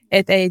siitä,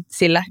 että ei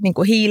sillä niin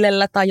kuin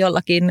hiilellä tai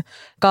jollakin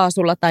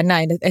kaasulla tai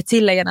näin, että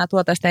sillä ei enää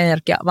tuota sitä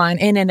energiaa, vaan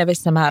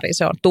enenevissä määrin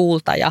se on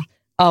tuulta ja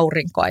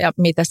aurinkoa ja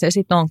mitä se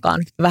sitten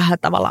onkaan, vähän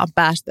tavallaan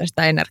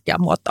päästöistä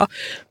energiamuotoa.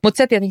 Mutta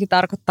se tietenkin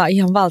tarkoittaa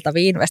ihan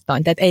valtavia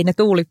investointeja, että ei ne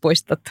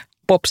tuulipuistot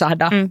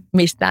popsahda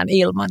mistään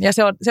ilman. Ja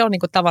se on niin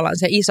kuin tavallaan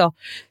se iso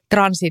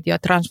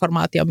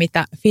transformaatio,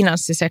 mitä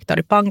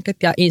finanssisektori, pankit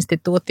ja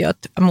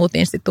muut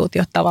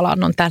instituutiot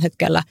tavallaan on tällä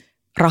hetkellä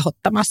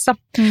rahoittamassa.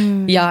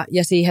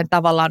 Ja siihen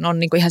tavallaan on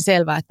niinku ihan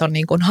selvää, että on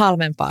niinku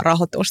halvempaa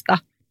rahoitusta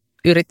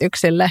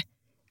yrityksille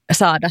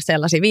saada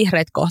sellaisia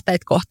vihreitä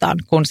kohteita kohtaan,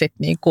 kun sitten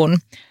niinku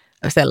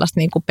sellaista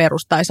niinku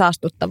perus- tai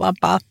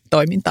saastuttavampaa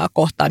toimintaa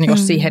kohtaan,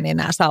 jos siihen ei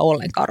enää saa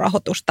ollenkaan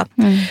rahoitusta.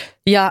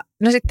 Ja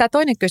no sitten tämä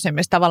toinen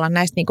kysymys tavallaan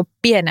näistä niinku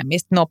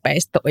pienemmistä,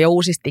 nopeista ja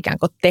uusista ikään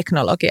kuin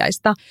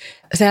teknologiaista.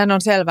 Sehän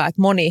on selvää,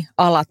 että moni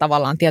ala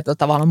tavallaan tietyllä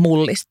tavalla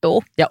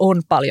mullistuu ja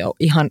on paljon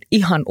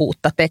ihan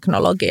uutta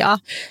teknologiaa.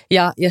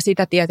 Ja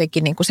sitä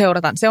tietenkin niinku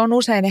seurataan. Se on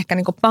usein ehkä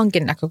niinku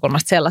pankin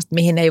näkökulmasta sellaista,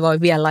 mihin ei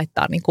voi vielä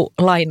laittaa niinku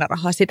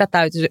lainarahaa. Sitä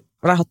täytyy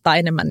rahoittaa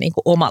enemmän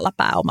niinku omalla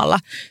pääomalla.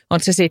 On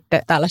se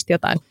sitten tällaista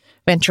jotain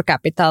venture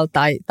capital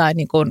tai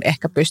niin kuin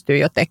ehkä pystyy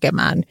jo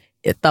tekemään,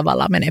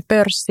 tavallaan menee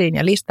pörssiin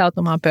ja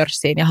listautumaan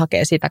pörssiin ja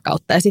hakee sitä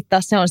kautta. Ja sitten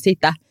taas se on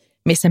sitä,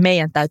 missä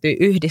meidän täytyy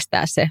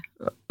yhdistää se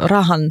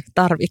rahan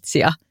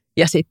tarvitsija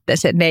ja sitten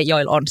ne,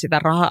 joilla on sitä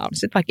rahaa, on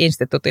sitten vaikka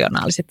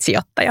institutionaaliset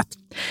sijoittajat.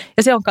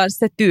 Ja se on myös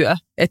se työ,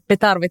 että me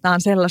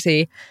tarvitaan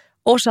sellaisia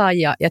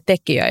osaajia ja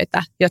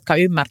tekijöitä, jotka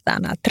ymmärtää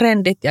nämä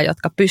trendit ja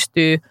jotka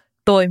pystyy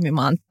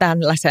toimimaan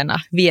tällaisena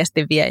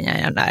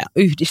viestinviejänä ja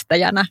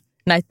yhdistäjänä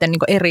näiden niin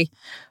kuin eri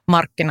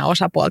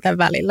markkinaosapuolten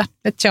välillä.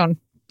 Että se on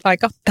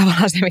aika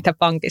tavallaan se, mitä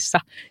pankissa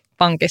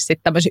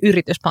tämmöisessä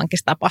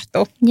yrityspankissa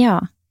tapahtuu.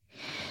 Joo.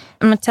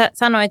 Mutta sä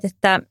sanoit,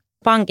 että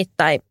pankit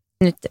tai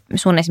nyt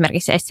sun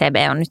esimerkiksi SEB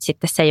on nyt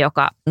sitten se,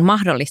 joka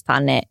mahdollistaa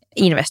ne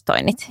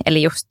investoinnit.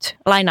 Eli just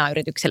lainaa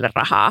yritykselle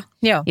rahaa,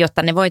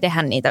 jotta ne voi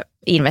tehdä niitä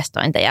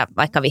investointeja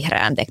vaikka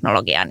vihreään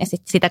teknologiaan. Ja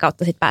sitä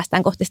kautta sitten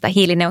päästään kohti sitä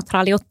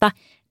hiilineutraaliutta.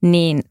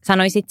 Niin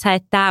sanoisit sä,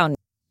 että tämä on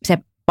se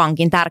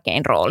pankin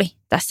tärkein rooli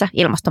tässä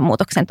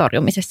ilmastonmuutoksen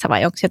torjumisessa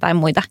vai onko jotain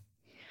muita?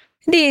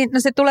 Niin, no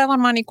se tulee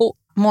varmaan niin kuin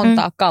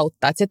montaa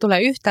kautta. Että se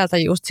tulee yhtäältä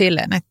just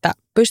silleen, että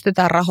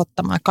pystytään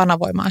rahoittamaan,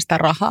 kanavoimaan sitä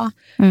rahaa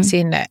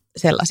sinne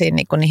sellaisiin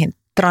niin kuin niihin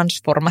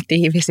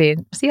transformatiivisiin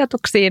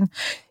sijoituksiin.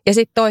 Ja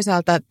sitten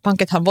toisaalta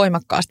pankithan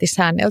voimakkaasti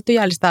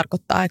säänneltyjä, eli se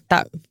tarkoittaa,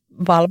 että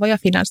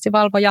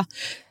finanssivalvoja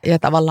ja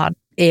tavallaan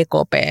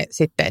EKP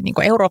sitten niin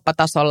kuin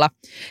Eurooppa-tasolla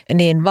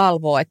niin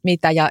valvoo, että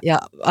mitä ja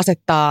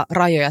asettaa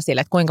rajoja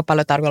sille, että kuinka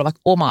paljon tarvitsee olla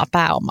vaikka omaa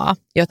pääomaa,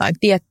 jotain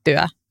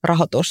tiettyä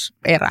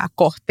rahoituserää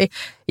kohti.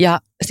 Ja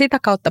sitä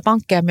kautta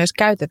pankkeja myös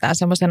käytetään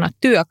semmoisena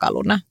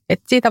työkaluna,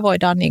 että siitä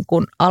voidaan niin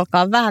kuin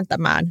alkaa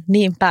vääntämään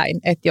niin päin,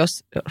 että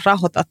jos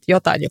rahoitat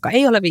jotain, joka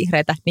ei ole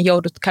vihreätä, niin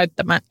joudut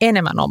käyttämään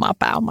enemmän omaa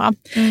pääomaa.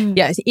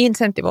 Ja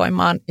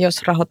insentivoimaan,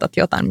 jos rahoitat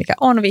jotain, mikä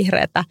on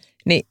vihreätä,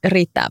 niin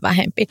riittää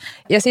vähempi.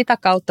 Ja sitä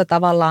kautta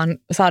tavallaan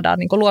saadaan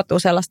niin kuin luotua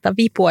sellaista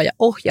vipua ja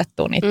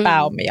ohjattua niitä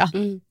pääomia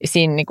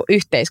siinä niin kuin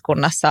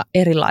yhteiskunnassa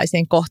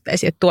erilaisiin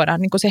kohteisiin, että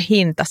tuodaan niin kuin se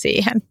hinta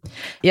siihen.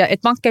 Ja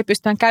että pankkeja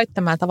pystytään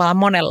käyttämään tavallaan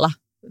monella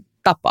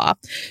tapaa.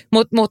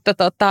 Mutta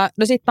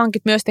no sitten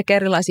pankit myös tekee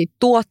erilaisia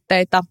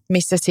tuotteita,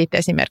 missä sitten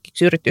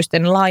esimerkiksi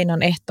yritysten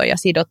lainan ehtoja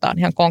sidotaan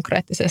ihan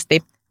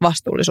konkreettisesti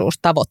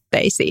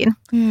vastuullisuustavoitteisiin.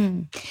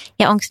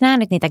 Ja onko nämä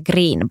nyt niitä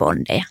green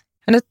bondeja?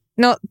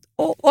 No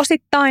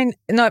osittain,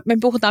 me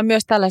puhutaan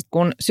myös tällaista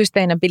kuin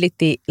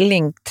sustainability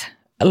linked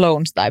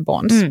loans tai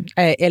bonds.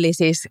 Eli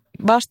siis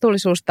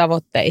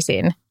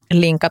vastuullisuustavoitteisiin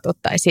linkatut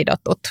tai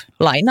sidotut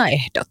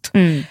lainaehdot.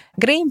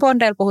 Green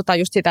bondeilla puhutaan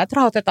just sitä, että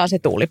rahoitetaan se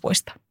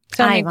tuulipuisto.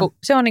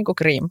 Se on niinku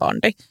green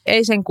bondi.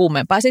 Ei sen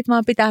kummempaa. Sitten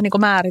vaan pitää niinku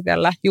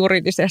määritellä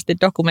juridisesti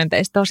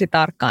dokumenteista tosi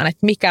tarkkaan,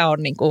 että mikä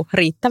on niinku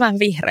riittävän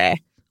vihreä.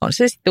 On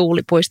se sitten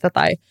tuulipuisto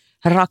tai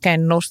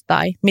rakennus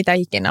tai mitä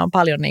ikinä. On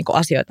paljon niinku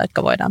asioita,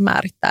 jotka voidaan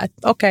määrittää.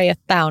 Että okei,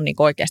 että tämä on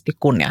niinku oikeasti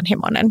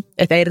kunnianhimoinen.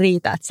 Että ei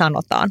riitä, että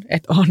sanotaan,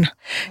 että on.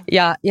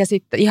 Ja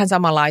sitten ihan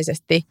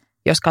samanlaisesti,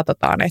 jos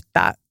katsotaan,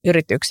 että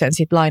yrityksen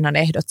sit lainan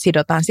ehdot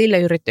sidotaan sille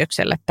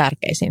yritykselle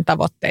tärkeisiin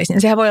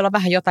tavoitteisiin. Sehän voi olla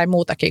vähän jotain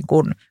muutakin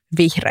kuin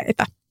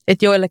vihreitä.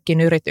 Että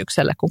joillekin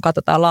yritykselle, kun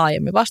katsotaan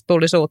laajemmin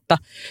vastuullisuutta,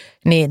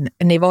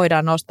 niin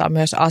voidaan nostaa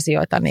myös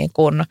asioita niin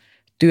kuin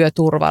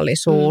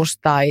työturvallisuus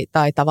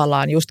tai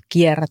tavallaan just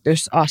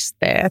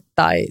kierrätysasteet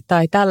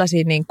tai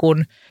tällaisia niin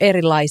kuin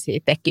erilaisia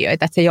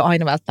tekijöitä. Että se ei ole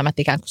aina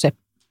välttämättä ikään kuin se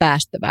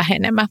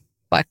päästövähenemä,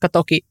 vaikka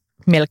toki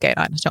melkein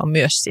aina se on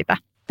myös sitä.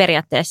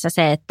 Periaatteessa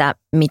se, että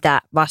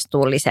mitä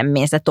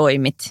vastuullisemmin sä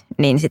toimit,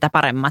 niin sitä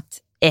paremmat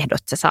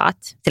ehdot sä saat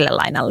sille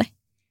lainalle.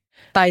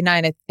 Tai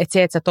näin, että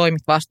se, että sä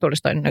toimit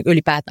vastuullisesti, on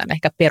ylipäätään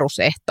ehkä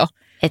perusehto.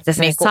 Että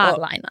sä saat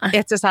lainaa.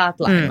 Että sä saat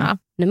lainaa.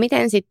 No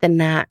miten sitten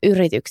nämä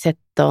yritykset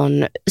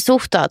on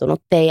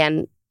suhtautunut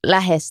teidän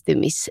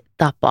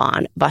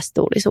lähestymistapaan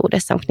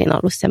vastuullisuudessa? Onko niillä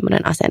ollut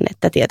sellainen asenne,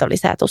 että tieto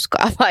lisää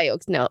tuskaa vai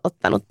onko ne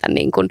ottanut tämän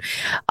niin kuin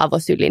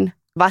avosylin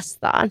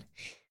vastaan?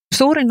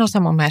 Suurin osa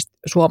mun mielestä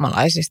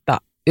suomalaisista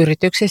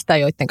yrityksistä,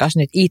 joiden kanssa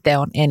nyt IT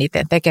on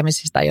eniten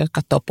tekemisistä,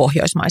 jotka katsoo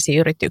pohjoismaisia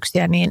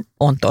yrityksiä, niin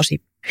on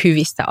tosi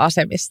hyvissä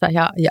asemissa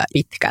ja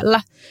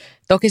pitkällä.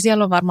 Toki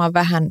siellä on varmaan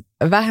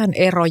vähän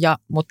eroja,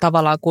 mutta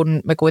tavallaan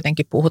kun me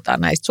kuitenkin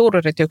puhutaan näistä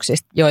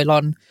suuryrityksistä, joilla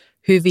on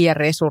hyviä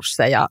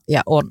resursseja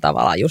ja on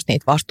tavallaan just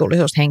niitä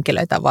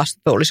vastuullisuushenkilöitä,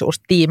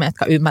 vastuullisuustiimejä,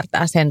 jotka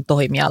ymmärtää sen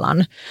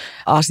toimialan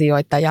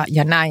asioita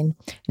ja näin,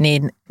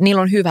 niin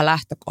niillä on hyvä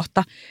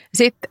lähtökohta.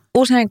 Sitten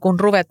usein kun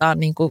ruvetaan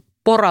niin kuin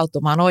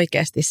porautumaan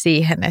oikeasti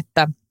siihen,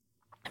 että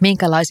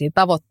minkälaisiin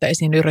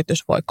tavoitteisiin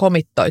yritys voi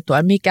komittoitua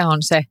ja mikä on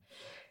se,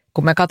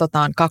 kun me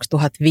katsotaan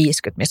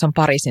 2050, missä on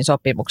Pariisin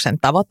sopimuksen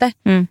tavoite,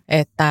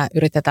 että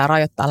yritetään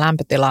rajoittaa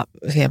lämpötila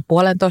siihen 1,5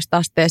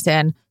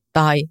 asteeseen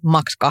tai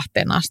maks 2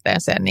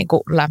 asteeseen niin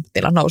kuin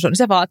lämpötilan nousu, niin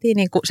se vaatii,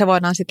 niin kuin, se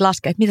voidaan sitten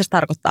laskea, että mitä se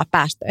tarkoittaa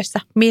päästöissä,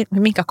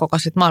 minkä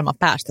kokoiset maailman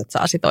päästöt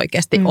saa sitten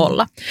oikeasti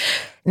olla.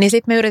 Niin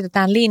sitten me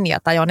yritetään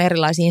linjata, ja on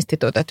erilaisia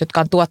instituutioita,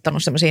 jotka on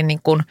tuottanut semmoisia niin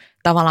kuin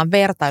tavallaan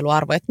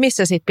vertailuarvoja, että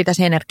missä sitten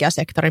pitäisi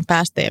energiasektorin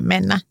päästöjen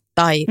mennä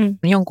tai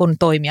jonkun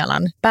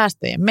toimialan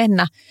päästöjen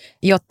mennä,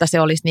 jotta se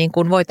olisi niin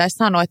kuin voitaisiin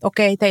sanoa, että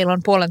okei, teillä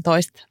on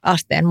 1,5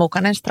 asteen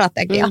mukainen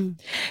strategia.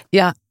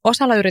 Ja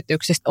osalla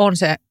yrityksistä on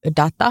se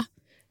data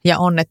ja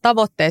on ne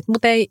tavoitteet,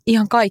 mutta ei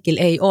ihan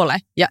kaikilla ei ole.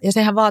 Ja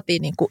sehän vaatii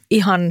niin kuin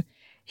ihan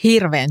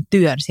hirveän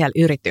työn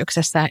siellä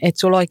yrityksessä, että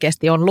sulla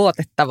oikeasti on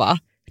luotettavaa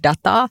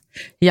dataa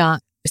ja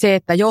se,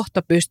 että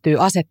johto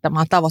pystyy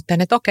asettamaan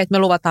tavoitteen, että okei, että me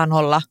luvataan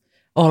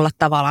olla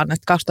tavallaan,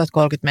 että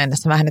 2030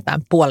 mennessä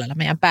vähennetään puolella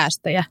meidän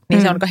päästöjä,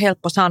 niin se on aika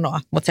helppo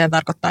sanoa, mutta se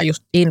tarkoittaa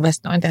just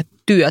investointeja,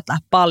 työtä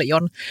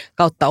paljon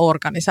kautta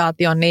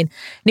organisaation, niin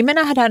me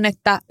nähdään,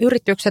 että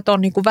yritykset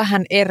on niin kuin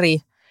vähän eri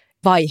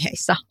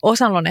vaiheissa.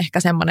 Osalla on ehkä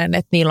semmoinen,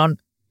 että niillä on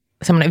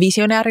semmoinen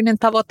visionäärinen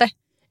tavoite,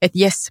 että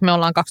jes, me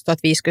ollaan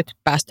 2050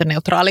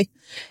 päästöneutraali,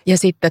 ja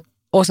sitten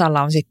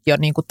osalla on sitten jo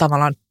niin kuin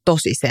tavallaan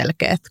tosi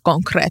selkeät,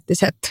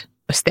 konkreettiset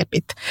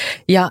stepit.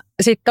 Ja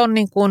sitten on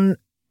niin kuin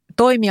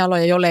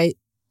toimialoja, joille ei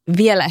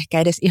vielä ehkä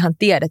edes ihan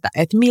tiedetä,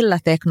 että millä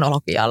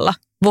teknologialla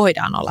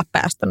voidaan olla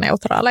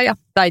päästöneutraaleja.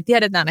 Tai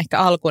tiedetään ehkä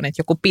alkuun, että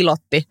joku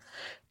pilotti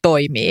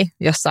toimii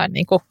jossain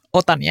niin kuin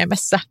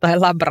Otaniemessä tai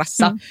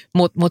Labrassa,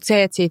 mutta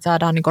se, että siitä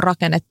saadaan niin kuin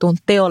rakennettuun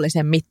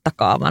teollisen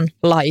mittakaavan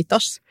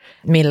laitos,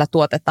 millä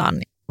tuotetaan,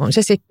 on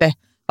se sitten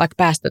vaikka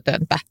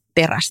päästötöntä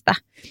terästä,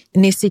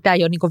 niin sitä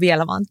ei ole niin kuin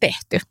vielä vaan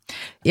tehty.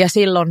 Ja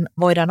silloin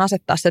voidaan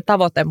asettaa se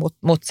tavoite,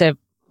 mutta se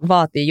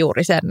vaatii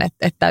juuri sen,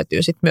 että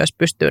täytyy sitten myös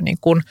pystyä niin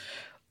kuin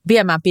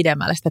viemään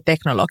pidemmälle sitä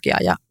teknologiaa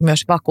ja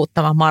myös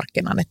vakuuttamaan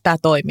markkinan, että tämä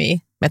toimii,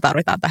 me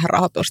tarvitaan tähän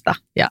rahoitusta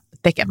ja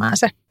tekemään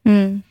se.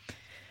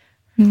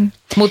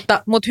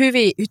 Mutta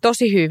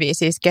tosi hyviä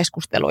siis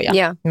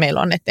keskusteluja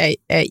meillä on. Että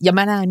ja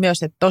mä näen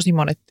myös, että tosi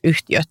monet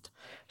yhtiöt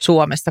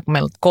Suomessa, kun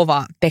meillä on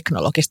kovaa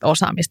teknologista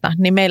osaamista,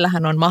 niin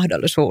meillähän on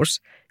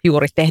mahdollisuus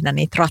juuri tehdä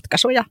niitä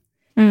ratkaisuja.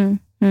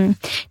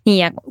 Niin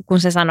ja kun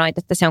sä sanoit,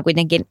 että se on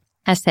kuitenkin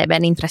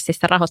SCB:n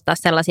intressissä rahoittaa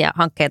sellaisia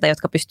hankkeita,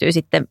 jotka pystyy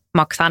sitten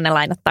maksamaan ne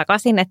lainat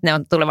takaisin, että ne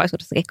on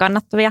tulevaisuudessakin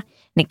kannattavia,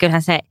 niin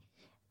kyllähän se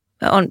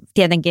on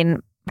tietenkin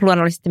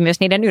luonnollisesti myös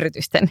niiden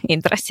yritysten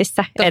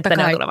intressissä, että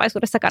ne on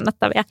tulevaisuudessa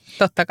kannattavia.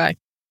 Totta kai.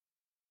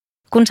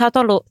 Kun sä oot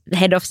ollut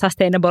Head of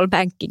Sustainable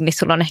Banking, niin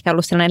sulla on ehkä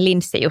ollut sellainen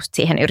linssi just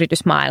siihen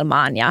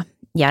yritysmaailmaan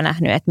ja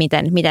nähnyt, että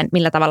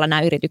millä tavalla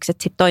nämä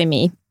yritykset sitten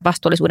toimii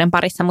vastuullisuuden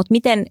parissa, mutta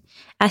miten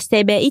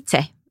SCB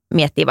itse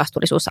miettii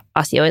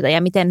vastuullisuusasioita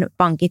ja miten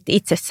pankit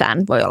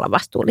itsessään voi olla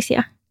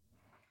vastuullisia?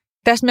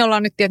 Tässä me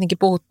ollaan nyt tietenkin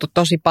puhuttu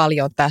tosi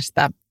paljon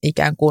tästä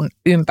ikään kuin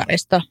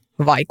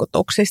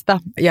vaikutuksista.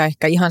 Ja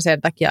ehkä ihan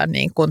sen takia,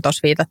 niin kun tuossa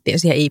viitattiin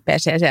siihen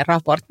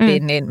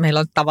IPCC-raporttiin, niin meillä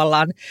on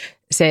tavallaan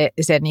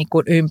se niin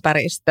kuin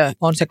ympäristö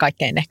on se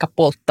kaikkein ehkä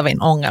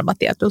polttavin ongelma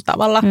tietyllä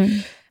tavalla.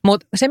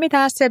 Mutta se,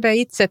 mitä SCB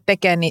itse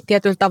tekee, niin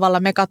tietyllä tavalla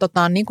me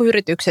katsotaan niin kuin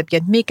yrityksetkin,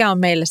 että mikä on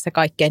meille se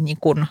kaikkein niin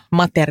kuin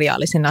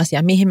materiaalisen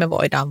asia, mihin me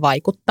voidaan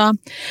vaikuttaa.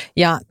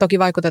 Ja toki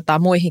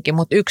vaikutetaan muihinkin,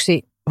 mutta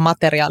yksi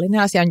materiaalinen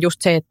asia on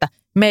just se, että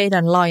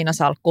meidän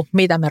lainasalkku,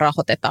 mitä me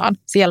rahoitetaan,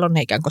 siellä on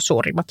ikään kuin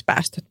suurimmat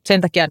päästöt.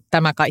 Sen takia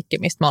tämä kaikki,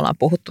 mistä me ollaan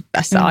puhuttu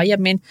tässä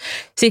aiemmin.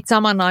 Sitten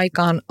saman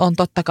aikaan on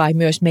totta kai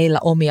myös meillä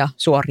omia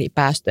suoria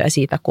päästöjä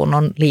siitä, kun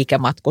on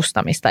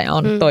liikematkustamista ja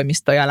on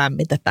toimistoja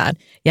lämmitetään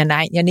ja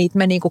näin. Ja niitä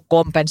me niin kuin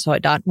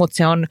kompensoidaan, mutta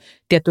se on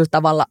tietyllä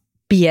tavalla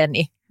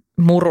pieni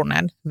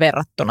murunen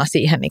verrattuna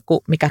siihen, niin kuin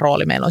mikä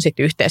rooli meillä on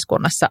sitten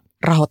yhteiskunnassa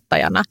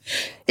rahoittajana.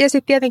 Ja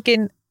sitten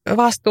tietenkin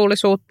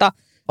vastuullisuutta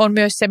on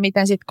myös se,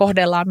 miten sitten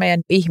kohdellaan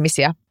meidän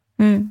ihmisiä.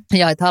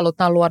 Ja että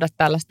halutaan luoda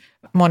tällaista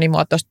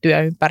monimuotoista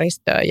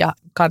työympäristöä ja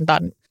kantaa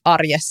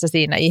arjessa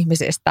siinä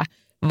ihmisistä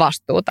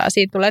vastuuta. Ja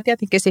siinä tulee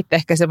tietenkin sitten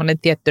ehkä semmoinen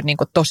tietty niin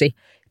kuin tosi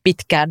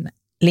pitkän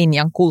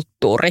linjan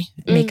kulttuuri,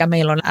 mikä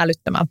meillä on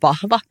älyttömän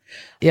vahva.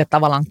 Ja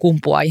tavallaan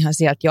kumpuaa ihan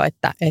sieltä jo,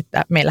 että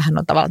meillähän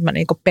on tavallaan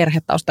niin kuin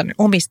perhetaustainen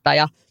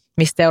omistaja,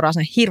 mistä seuraa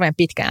sen hirveän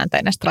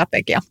pitkäjänteinen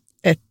strategia.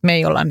 Että me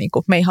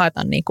ei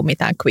haeta niin kuin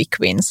mitään quick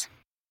wins.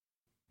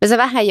 No sä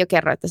vähän jo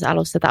kerroit tässä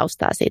alussa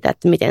taustaa siitä,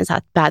 että miten sä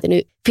oot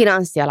päätynyt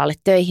finanssialalle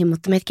töihin,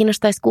 mutta meitä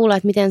kiinnostaisi kuulla,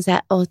 että miten sä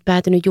oot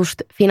päätynyt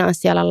just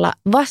finanssialalla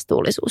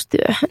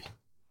vastuullisuustyöhön.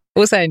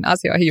 Usein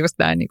asioihin just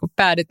näin niin kuin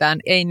päädytään,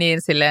 ei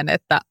niin silleen,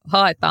 että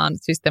haetaan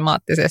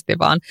systemaattisesti,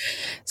 vaan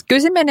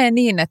kyllä se menee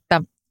niin,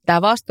 että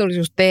tämä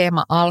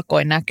vastuullisuusteema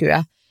alkoi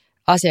näkyä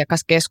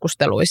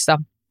asiakaskeskusteluissa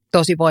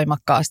tosi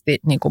voimakkaasti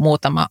niin kuin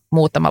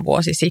muutama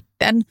vuosi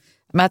sitten.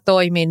 Mä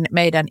toimin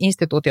meidän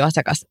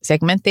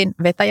instituutioasiakassegmentin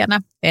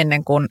vetäjänä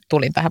ennen kuin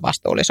tulin tähän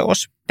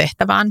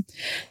vastuullisuustehtävään.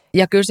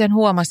 Ja kyllä sen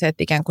huomasin,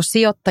 että ikään kuin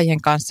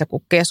sijoittajien kanssa,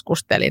 kun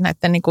keskustelin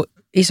näiden niin kuin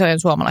isojen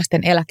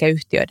suomalaisten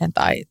eläkeyhtiöiden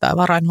tai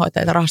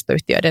varainhoitajien ja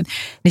rahastoyhtiöiden,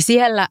 niin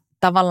siellä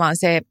tavallaan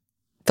se,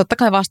 totta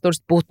kai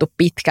vastuullisuus puuttu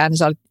pitkään, niin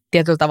se oli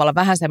tietyllä tavalla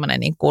vähän semmoinen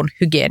niin kuin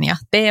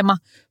hygieniateema,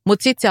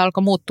 mutta sitten se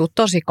alkoi muuttua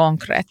tosi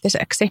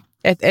konkreettiseksi.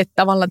 Että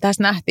tavallaan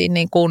tässä nähtiin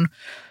niin kuin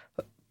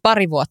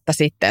pari vuotta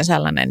sitten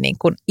sellainen niin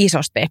kuin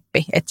iso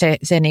steppi, että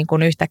se niin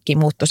kuin yhtäkkiä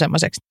muuttui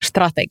semmoiseksi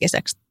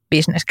strategiseksi,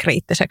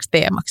 bisneskriittiseksi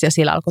teemaksi ja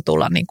sillä alkoi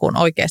tulla niin kuin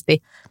oikeasti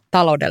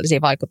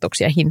taloudellisia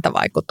vaikutuksia,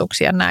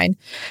 hintavaikutuksia näin.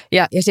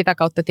 Ja sitä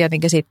kautta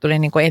tietenkin siitä tuli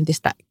niin kuin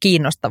entistä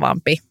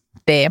kiinnostavampi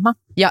teema.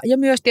 Ja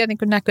myös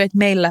tietenkin näkyy, että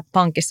meillä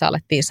pankissa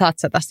alettiin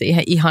satsata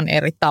siihen ihan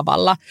eri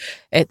tavalla.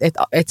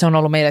 Että se on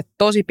ollut meille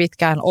tosi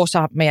pitkään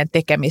osa meidän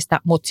tekemistä,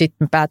 mutta sitten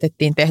me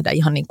päätettiin tehdä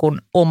ihan niin kuin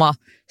oma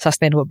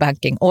Sustainable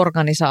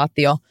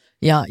Banking-organisaatio.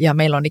 Ja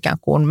meillä on ikään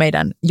kuin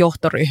meidän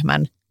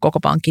johtoryhmän, koko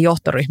pankin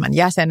johtoryhmän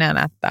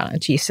jäsenenä, tämä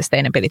Chief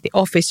Sustainability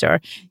Officer.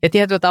 Ja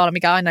tietyllä tavalla,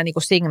 mikä aina niin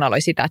kuin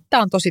signaloi sitä, että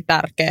tämä on tosi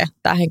tärkeä.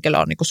 Tämä henkilö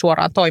on niin kuin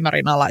suoraan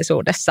toimarin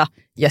alaisuudessa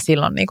ja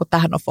silloin niin kuin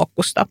tähän on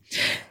fokusta.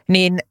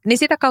 Niin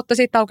sitä kautta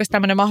siitä aukesi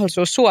tämmöinen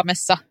mahdollisuus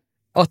Suomessa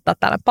ottaa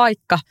tällainen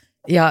paikka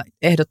ja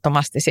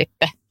ehdottomasti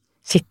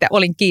sitten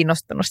olin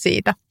kiinnostunut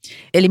siitä.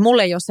 Eli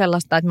mulle ei ole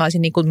sellaista, että mä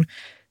olisin niin kuin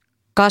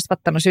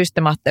kasvattanut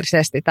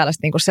systemaattisesti tällaista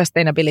niin kuin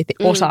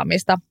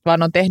sustainability-osaamista,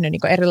 vaan on tehnyt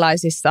niin kuin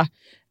erilaisissa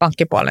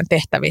pankkipuolen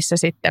tehtävissä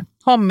sitten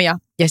hommia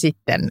ja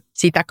sitten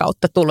sitä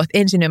kautta tullut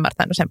ensin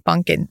ymmärtänyt sen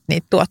pankin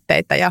niitä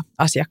tuotteita ja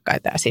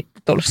asiakkaita ja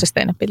sitten tullut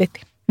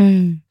sustainability.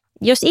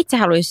 Jos itse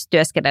haluaisi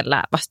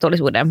työskennellä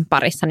vastuullisuuden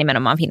parissa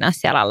nimenomaan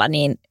finanssialalla,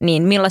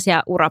 niin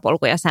millaisia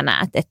urapolkuja sä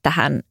näet, että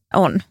tähän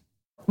on?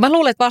 Mä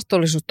luulen, että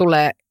vastuullisuus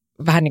tulee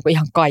vähän niin kuin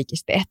ihan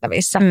kaikissa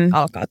tehtävissä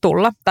alkaa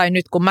tulla. Tai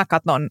nyt kun mä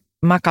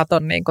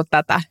katson niin kuin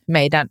tätä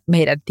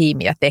meidän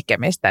tiimiä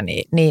tekemistä,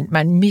 niin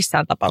mä en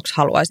missään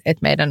tapauksessa haluaisi,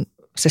 että meidän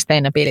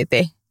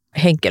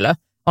sustainability-henkilö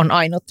on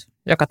ainut,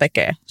 joka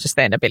tekee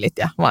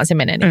sustainabilityä, vaan se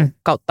menee niin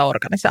kautta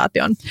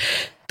organisaation.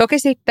 Toki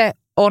sitten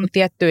on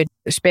tiettyjä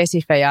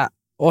spesifejä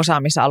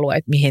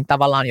osaamisalueita, mihin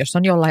tavallaan, jos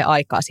on jollain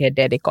aikaa siihen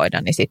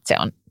dedikoida, niin sitten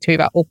se on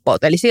hyvä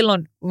uppoutua. Eli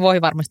silloin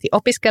voi varmasti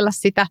opiskella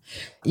sitä.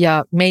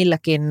 Ja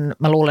meilläkin,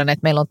 mä luulen,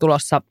 että meillä on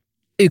tulossa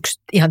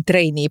yksi ihan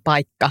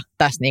trainee-paikka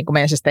tässä niin kuin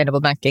meidän Sustainable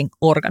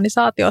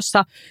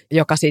Banking-organisaatiossa,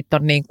 joka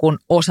sitten on niin kuin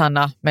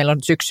osana, meillä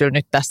on syksyllä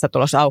nyt tässä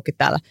tulossa auki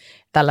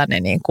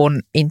tällainen niin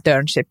kuin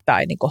internship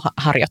tai niin kuin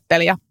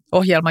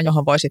harjoittelijaohjelma,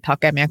 johon voisit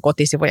hakea meidän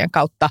kotisivujen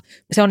kautta.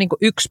 Se on niin kuin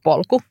yksi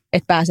polku,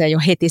 että pääsee jo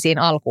heti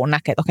siinä alkuun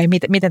näkemään, että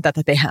okei, miten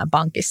tätä tehdään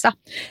pankissa.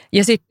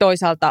 Ja sitten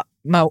toisaalta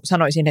mä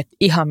sanoisin, että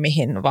ihan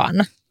mihin vaan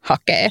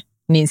hakee,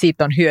 niin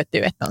siitä on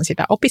hyötyä, että on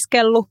sitä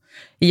opiskellut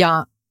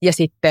ja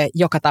sitten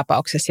joka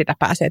tapauksessa sitä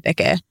pääsee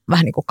tekemään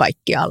vähän niin kuin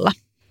kaikkialla.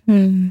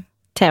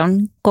 Se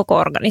on koko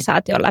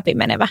organisaation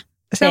läpimenevä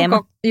teema. Se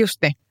on just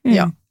niin,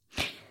 joo.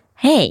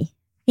 Hei,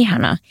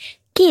 ihanaa.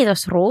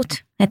 Kiitos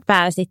Ruth, että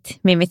pääsit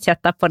Mimit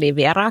sijoittaa podin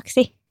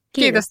vieraaksi.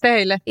 Kiitos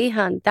teille.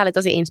 Tämä oli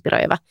tosi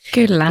inspiroiva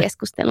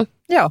keskustelu.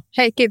 Joo,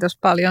 hei kiitos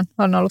paljon.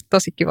 On ollut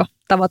tosi kiva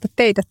tavata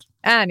teidät.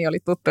 Ääni oli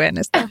tuttu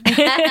ennestään.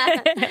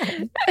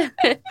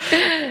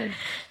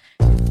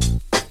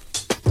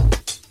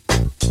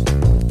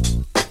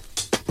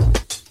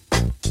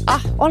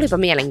 Olipa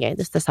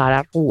mielenkiintoista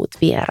saada Ruut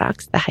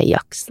vieraaksi tähän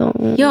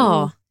jaksoon.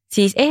 Joo,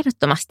 siis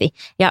ehdottomasti.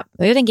 Ja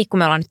jotenkin kun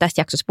me ollaan nyt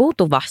tässä jaksossa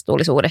puhuttu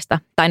vastuullisuudesta,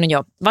 tai no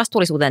joo,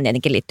 vastuullisuuteen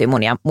tietenkin liittyy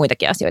monia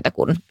muitakin asioita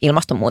kuin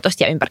ilmastonmuutos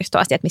ja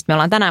ympäristöasiat, mistä me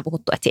ollaan tänään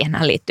puhuttu, että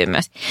siihen liittyy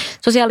myös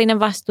sosiaalinen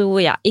vastuu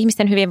ja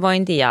ihmisten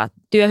hyvinvointi ja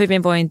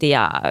työhyvinvointi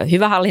ja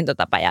hyvä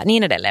hallintotapa ja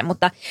niin edelleen.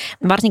 Mutta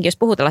varsinkin jos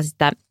puhutaan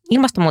sitä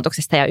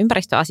ilmastonmuutoksesta ja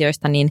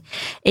ympäristöasioista, niin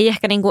ei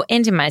ehkä niin kuin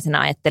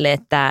ensimmäisenä ajattele,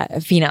 että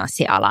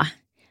finanssiala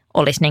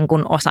olisi niin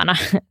kuin osana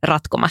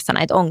ratkomassa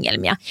näitä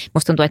ongelmia.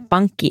 Musta tuntuu, että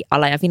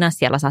pankkiala ja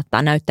finanssiala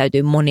saattaa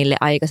näyttäytyä monille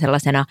aika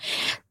sellaisena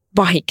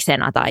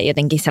vahiksena tai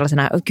jotenkin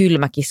sellaisena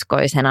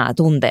kylmäkiskoisena,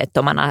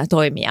 tunteettomana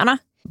toimijana,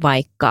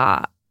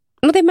 vaikka...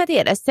 Mutta en mä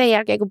tiedä, sen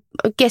jälkeen kun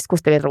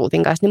keskustelin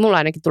Ruutin kanssa, niin mulla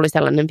ainakin tuli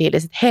sellainen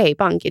fiilis, että hei,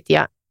 pankit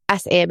ja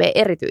SEB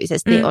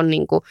erityisesti on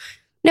niin kuin,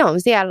 ne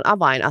on siellä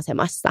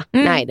avainasemassa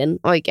näiden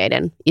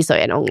oikeiden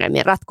isojen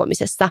ongelmien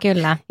ratkomisessa.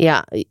 Kyllä.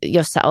 Ja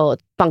jos sä oot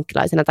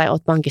pankkilaisena tai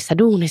oot pankissa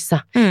duunissa,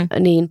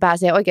 niin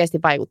pääsee oikeasti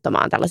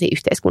vaikuttamaan tällaisiin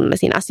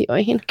yhteiskunnallisiin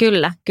asioihin.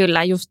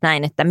 Kyllä, just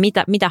näin, että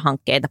mitä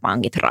hankkeita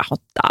pankit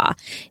rahoittaa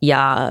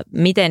ja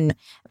miten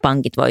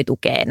pankit voi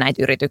tukea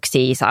näitä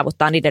yrityksiä,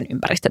 saavuttaa niiden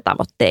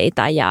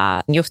ympäristötavoitteita.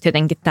 Ja just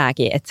jotenkin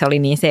tämäkin, että se oli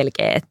niin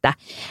selkeä, että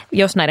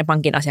jos näiden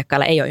pankin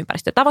asiakkailla ei ole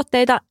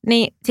ympäristötavoitteita,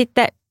 niin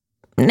sitten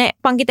ne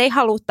pankit ei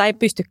halua tai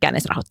pystykään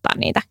edes rahoittamaan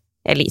niitä.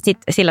 Eli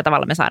sillä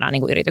tavalla me saadaan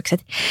niin kuin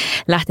yritykset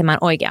lähtemään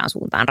oikeaan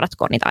suuntaan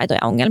ratkoon niitä aitoja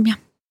ongelmia.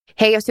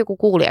 Hei, jos joku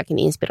kuulijakin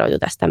inspiroitu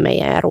tästä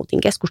meidän ja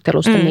Ruutin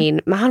keskustelusta,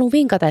 niin mä haluan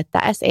vinkata,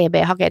 että SEB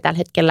hakee tällä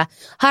hetkellä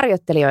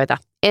harjoittelijoita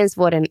ensi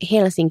vuoden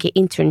Helsinki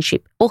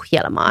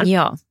Internship-ohjelmaan.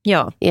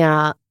 Joo.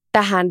 Ja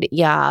tähän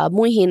ja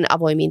muihin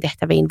avoimiin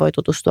tehtäviin voi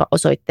tutustua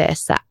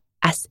osoitteessa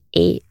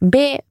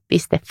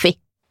seb.fi.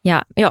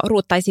 Ja joo,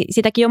 Ruut taisi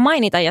sitäkin jo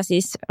mainita, ja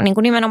siis niin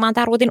kuin nimenomaan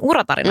tämä Ruutin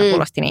uratarina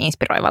kuulosti niin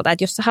inspiroivalta,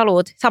 että jos sä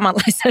haluat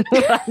samanlaisen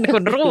uran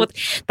kuin Ruut,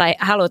 tai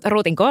haluat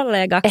Ruutin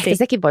kollegaksi. Ehkä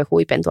sekin voi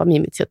huipentua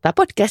Mimitsi ottaa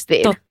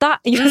podcastiin. Totta,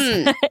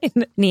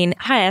 niin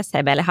hae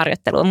SCBlle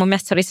harjoitteluun. Mun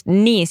mielestä se olisi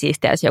niin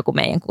siistiä, jos joku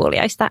meidän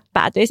kuulijaista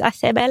päätyisi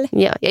SCBlle.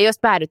 Joo, ja jos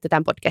päädytte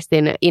tämän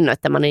podcastin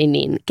innoittamana,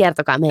 niin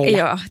kertokaa meille.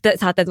 Joo, te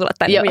saatte tulla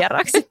tänne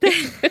vieraaksi sitten.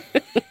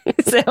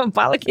 Se on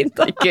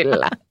palkinto.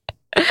 Kyllä.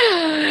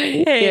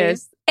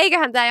 Yes.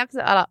 Eiköhän tämä jakso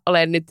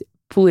ole nyt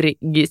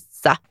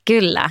purgissa.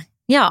 Kyllä.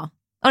 Joo.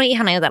 Oli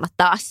ihana jutella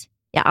taas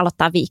ja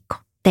aloittaa viikko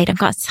teidän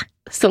kanssa.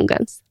 Sun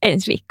kanssa.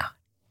 Ensi viikko.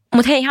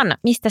 Mutta hei Hanna,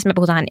 mistä me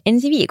puhutaan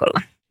ensi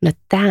viikolla? No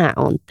tää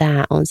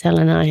on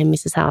sellainen aihe,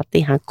 missä sä oot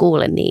ihan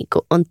kuulen niin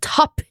kuin on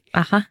top.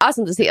 Aha.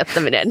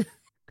 Asuntosijoittaminen.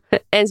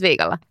 Ensi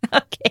viikolla.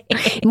 Okei.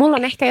 Mulla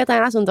on ehkä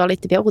jotain asuntoon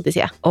liittyviä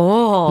uutisia.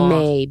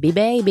 Maybe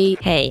baby.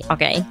 Hei,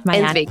 okei. Mä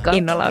jään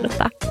innolla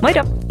odottaa.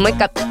 Moido.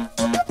 Moikka.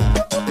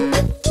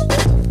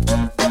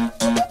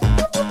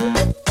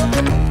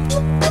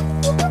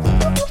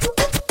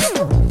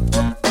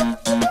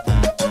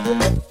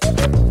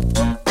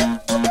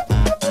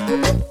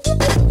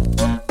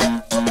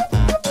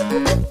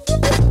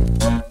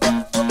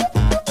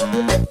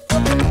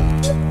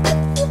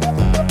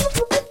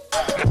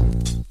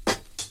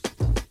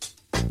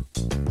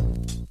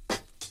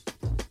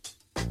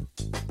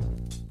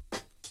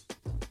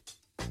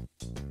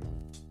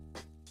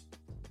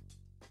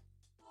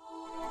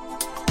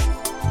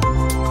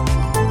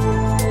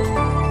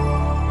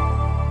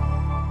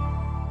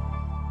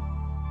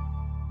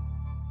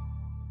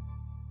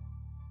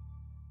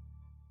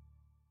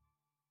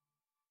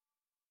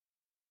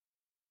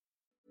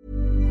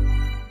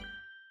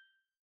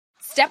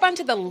 Step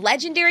onto the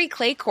legendary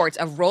clay courts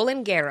of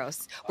Roland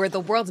Garros, where the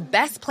world's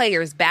best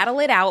players battle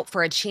it out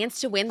for a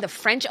chance to win the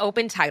French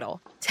Open title.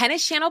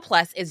 Tennis Channel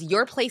Plus is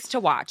your place to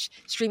watch.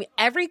 Stream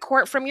every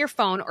court from your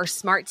phone or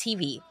smart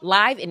TV,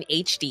 live in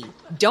HD.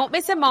 Don't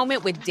miss a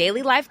moment with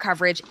daily live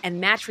coverage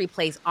and match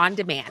replays on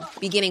demand,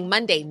 beginning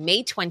Monday,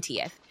 May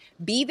 20th.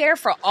 Be there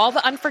for all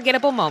the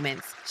unforgettable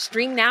moments.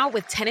 Stream now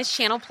with Tennis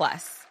Channel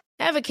Plus.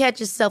 Ever catch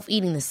yourself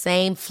eating the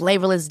same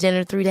flavorless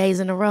dinner 3 days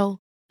in a row?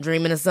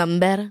 Dreaming of something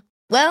better?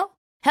 Well,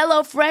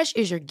 HelloFresh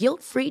is your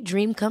guilt-free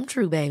dream come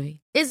true, baby.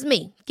 It's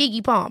me,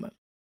 Keke Palmer.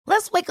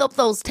 Let's wake up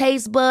those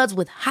taste buds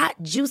with hot,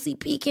 juicy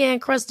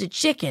pecan-crusted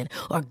chicken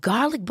or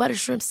garlic butter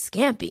shrimp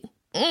scampi.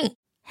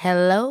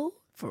 Hello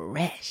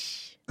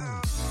Fresh.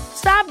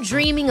 Stop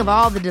dreaming of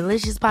all the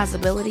delicious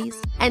possibilities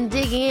and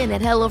dig in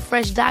at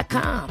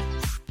HelloFresh.com.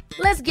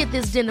 Let's get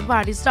this dinner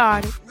party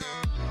started.